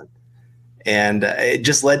Russell Wilson. And it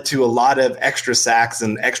just led to a lot of extra sacks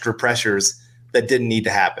and extra pressures that didn't need to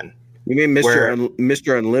happen. You mean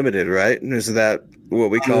Mr. Unlimited, right? Is that what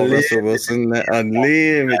we call Russell Wilson?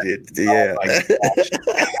 Unlimited. Yeah.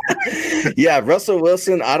 Yeah, Russell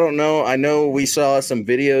Wilson, I don't know. I know we saw some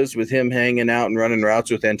videos with him hanging out and running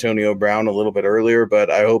routes with Antonio Brown a little bit earlier,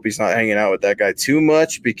 but I hope he's not hanging out with that guy too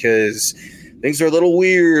much because things are a little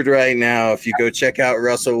weird right now if you go check out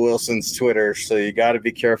Russell Wilson's Twitter, so you got to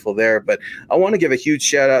be careful there. But I want to give a huge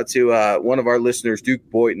shout out to one of our listeners, Duke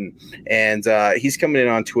Boynton, and he's coming in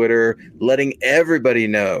on Twitter letting everybody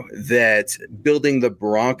know that Building the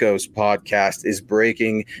Broncos podcast is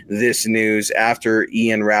breaking this news after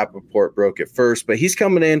Ian Rappaport broke it first. But he's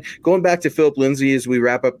coming in, going back to Phillip Lindsay as we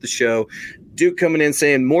wrap up the show. Duke coming in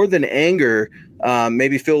saying more than anger,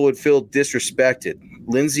 maybe Phil would feel disrespected.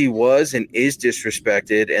 Lindsay was and is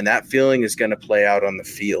disrespected, and that feeling is going to play out on the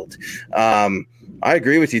field. I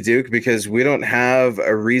agree with you, Duke, because we don't have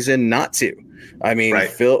a reason not to. I mean, right.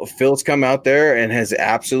 Phil's come out there and has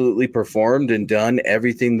absolutely performed and done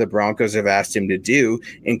everything the Broncos have asked him to do,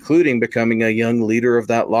 including becoming a young leader of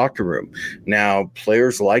that locker room. Now,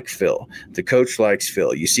 players like Phil. The coach likes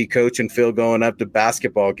Phil. You see Coach and Phil going up to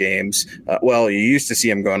basketball games. You used to see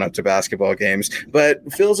him going up to basketball games, but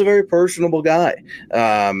Phil's a very personable guy.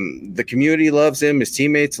 The community loves him. His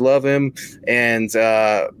teammates love him. And,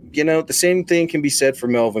 the same thing can be said for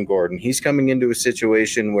Melvin Gordon. He's coming into a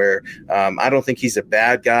situation where I don't think he's a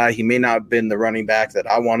bad guy. He may not have been the running back that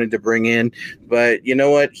I wanted to bring in, but you know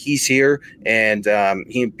what? He's here, and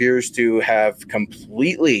he appears to have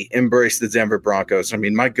completely embraced the Denver Broncos. I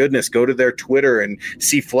mean, my goodness, go to their Twitter and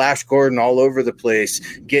see Flash Gordon all over the place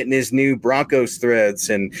getting his new Broncos threads,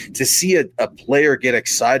 and to see a player get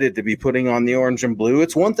excited to be putting on the orange and blue.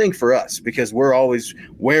 It's one thing for us because we're always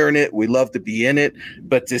wearing it. We love to be in it,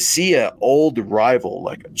 but to see an old rival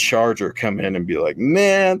like a Charger come in and be like,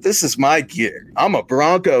 man, this is my gear. I'm a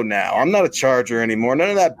Bronco now. I'm not a Charger anymore. None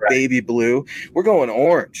of that baby blue. We're going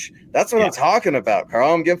orange. That's what I'm talking about,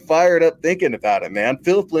 Carl. I'm getting fired up thinking about it, man.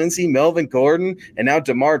 Phillip Lindsay, Melvin Gordon, and now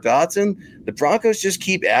Demar Dotston. The Broncos just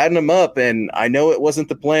keep adding them up, and I know it wasn't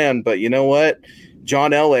the plan, but you know what?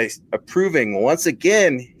 John Elway approving once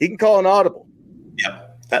again. He can call an audible. Yeah,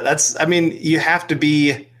 you have to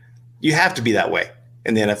be that way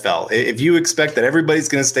in the NFL. If you expect that everybody's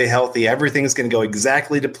going to stay healthy, everything's going to go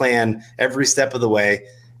exactly to plan every step of the way,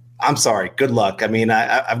 I'm sorry. Good luck. I mean,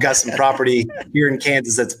 I've got some property here in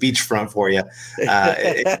Kansas that's beachfront for you.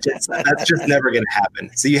 That's just never going to happen.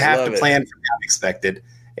 So you have to plan for the unexpected.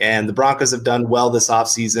 And the Broncos have done well this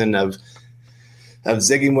offseason of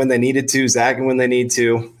zigging when they needed to, zagging when they need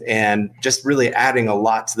to, and just really adding a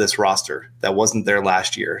lot to this roster that wasn't there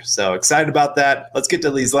last year. So excited about that. Let's get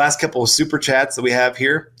to these last couple of super chats that we have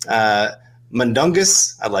here.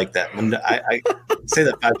 Mundungus, I like that. I say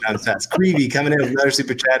that 5 times fast. Creevy coming in with another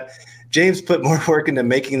super chat. James put more work into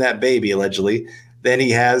making that baby, allegedly, than he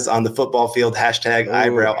has on the football field.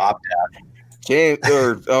 #eyebrow opt out. James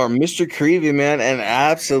or Mr. Creevy, man, an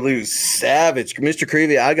absolute savage. Mr.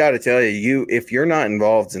 Creevy, I got to tell you, if you're not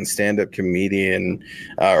involved in stand-up comedian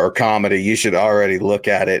or comedy, you should already look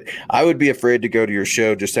at it. I would be afraid to go to your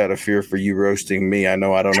show just out of fear for you roasting me. I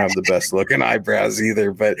know I don't have the best looking eyebrows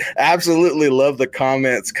either, but absolutely love the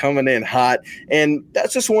comments coming in hot. And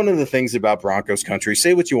that's just one of the things about Broncos country.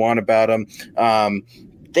 Say what you want about them.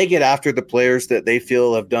 They get after the players that they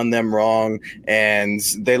feel have done them wrong, and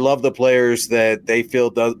they love the players that they feel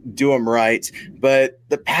do them right. But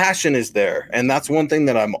the passion is there, and that's one thing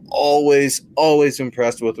that I'm always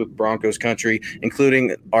impressed with Broncos country,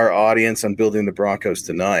 including our audience on Building the Broncos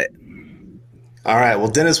tonight. All right, well,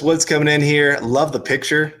 Dennis Woods coming in here. Love the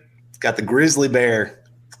picture. It's got the grizzly bear.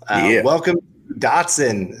 Welcome,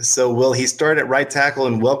 Dotston. So will he start at right tackle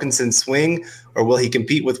and Wilkinson swing, or will he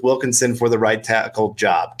compete with Wilkinson for the right tackle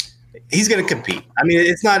job? He's going to compete. I mean,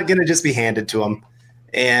 it's not going to just be handed to him.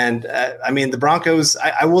 And, the Broncos,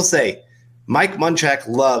 I will say, Mike Munchak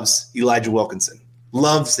loves Elijah Wilkinson.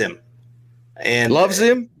 Loves him. And loves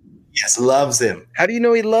him? Yes, loves him. How do you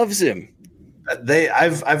know he loves him?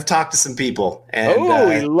 I've talked to some people. And,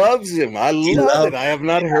 he loves him. I love it. I have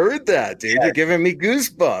not heard that, dude. Yeah. You're giving me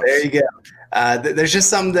goosebumps. There you go. There's just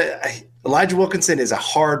something that Elijah Wilkinson is a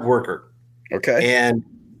hard worker. Okay. And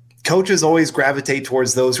coaches always gravitate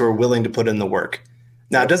towards those who are willing to put in the work.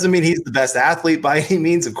 Now, it doesn't mean he's the best athlete by any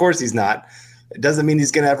means. Of course he's not. It doesn't mean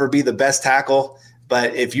he's going to ever be the best tackle.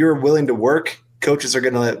 But if you're willing to work, coaches are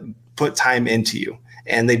going to put time into you.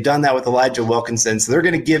 And they've done that with Elijah Wilkinson. So they're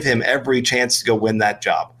going to give him every chance to go win that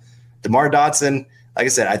job. Demar Dotston, like I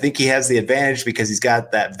said, I think he has the advantage because he's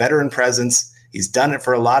got that veteran presence. He's done it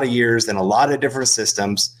for a lot of years in a lot of different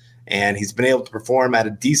systems. And he's been able to perform at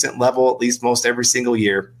a decent level, at least most every single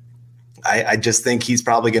year. I just think he's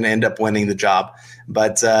probably going to end up winning the job.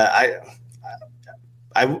 But I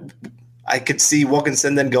could see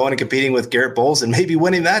Wilkinson then going and competing with Garrett Bowles and maybe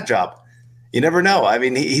winning that job. You never know. I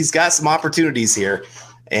mean, he's got some opportunities here,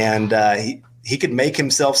 and he could make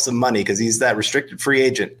himself some money because he's that restricted free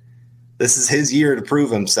agent. This is his year to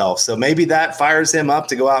prove himself. So maybe that fires him up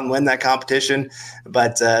to go out and win that competition.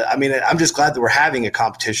 But, I'm just glad that we're having a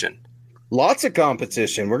competition. Lots of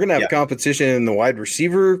competition. We're going to have competition in the wide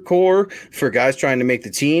receiver core for guys trying to make the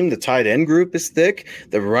team. The tight end group is thick.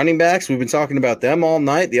 The running backs, we've been talking about them all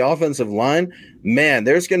night. The offensive line, man,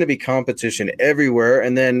 there's going to be competition everywhere.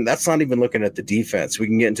 And then that's not even looking at the defense. We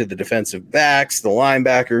can get into the defensive backs, the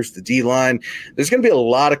linebackers, the D-line. There's going to be a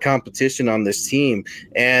lot of competition on this team.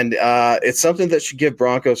 And it's something that should give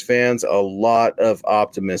Broncos fans a lot of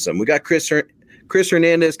optimism. We got Chris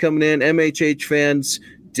Hernandez coming in, MHH fans.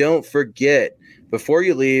 Don't forget, before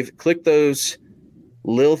you leave, click those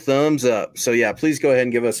little thumbs up. So, please go ahead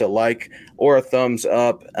and give us a like or a thumbs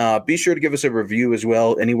up. Be sure to give us a review as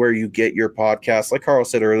well anywhere you get your podcast. Like Carl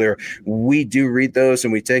said earlier, we do read those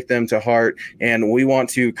and we take them to heart, and we want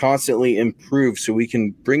to constantly improve so we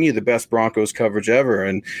can bring you the best Broncos coverage ever.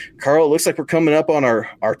 And, Carl, it looks like we're coming up on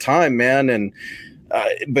our time, man, and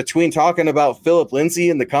between talking about Phillip, Lindsay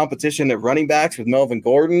and the competition at running backs with Melvin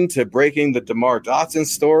Gordon to breaking the Demar Dotston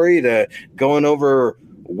story to going over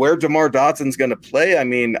where Demar Dotson's going to play. I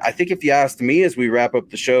mean, I think if you asked me as we wrap up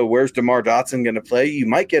the show, where's Demar Dotson going to play, you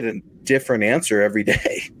might get a different answer every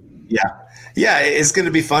day. Yeah, it's going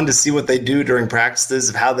to be fun to see what they do during practices,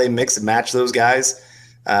 of how they mix and match those guys.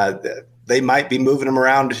 They might be moving them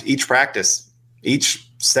around each practice, each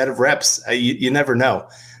set of reps. You never know.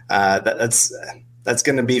 That's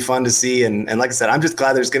going to be fun to see. And like I said, I'm just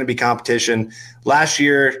glad there's going to be competition. Last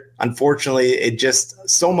year, unfortunately,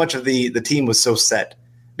 so much of the team was so set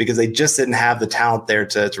because they just didn't have the talent there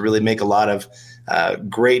to really make a lot of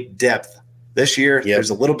great depth. This year,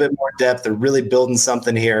 There's a little bit more depth. They're really building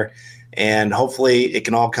something here. And hopefully it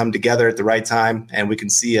can all come together at the right time. And we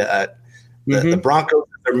can see the Broncos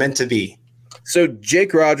that they're meant to be. So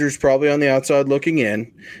Jake Rogers probably on the outside looking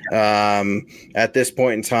in at this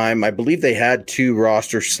point in time. I believe they had 2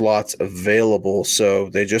 roster slots available, so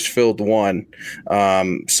they just filled 1.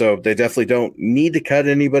 So they definitely don't need to cut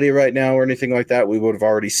anybody right now or anything like that. We would have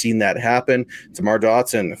already seen that happen. Demar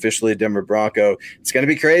Dotston, officially a Denver Bronco. It's going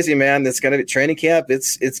to be crazy, man. It's going to be training camp.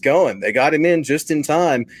 It's going. They got him in just in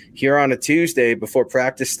time here on a Tuesday before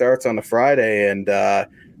practice starts on a Friday, and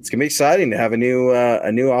it's gonna be exciting to have a new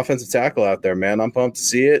offensive tackle out there, man. I'm pumped to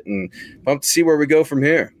see it and pumped to see where we go from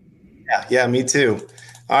here. Yeah, me too.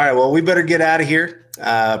 All right, well, we better get out of here.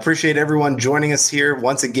 Appreciate everyone joining us here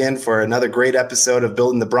once again for another great episode of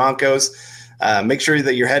Building the Broncos. Make sure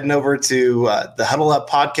that you're heading over to the Huddle Up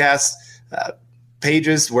podcast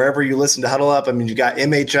pages, wherever you listen to Huddle Up. I mean, you've got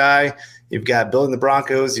MHI, you've got Building the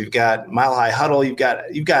Broncos, you've got Mile High Huddle, you've got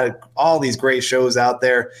all these great shows out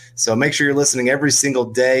there. So make sure you're listening every single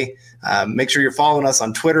day. Make sure you're following us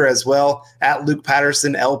on Twitter as well, at Luke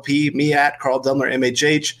Patterson LP, me at Carl Dummler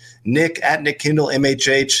MHH, Nick at Nick Kindle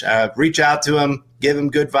MHH. Reach out to him, give him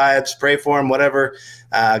good vibes, pray for him, whatever.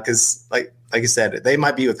 Because like I said, they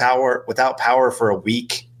might be without power for a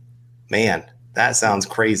week. Man, that sounds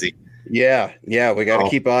crazy. Yeah, we got to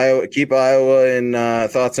keep Iowa in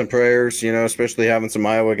thoughts and prayers, especially having some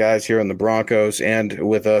Iowa guys here in the Broncos and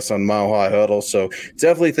with us on Mile High Huddle. So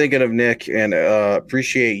definitely thinking of Nick, and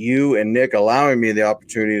appreciate you and Nick allowing me the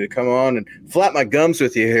opportunity to come on and flap my gums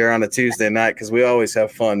with you here on a Tuesday night, because we always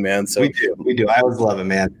have fun, man. So we do. I always love it,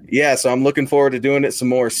 man. Yeah, so I'm looking forward to doing it some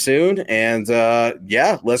more soon. And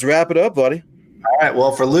let's wrap it up, buddy. All right.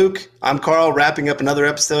 Well, for Luke, I'm Carl, wrapping up another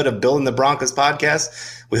episode of Building the Broncos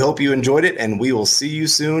podcast. We hope you enjoyed it, and we will see you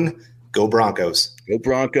soon. Go Broncos. Go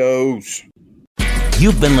Broncos.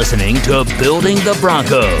 You've been listening to Building the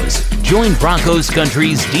Broncos. Join Broncos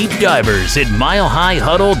Country's deep divers at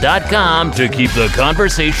milehighhuddle.com to keep the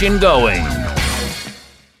conversation going.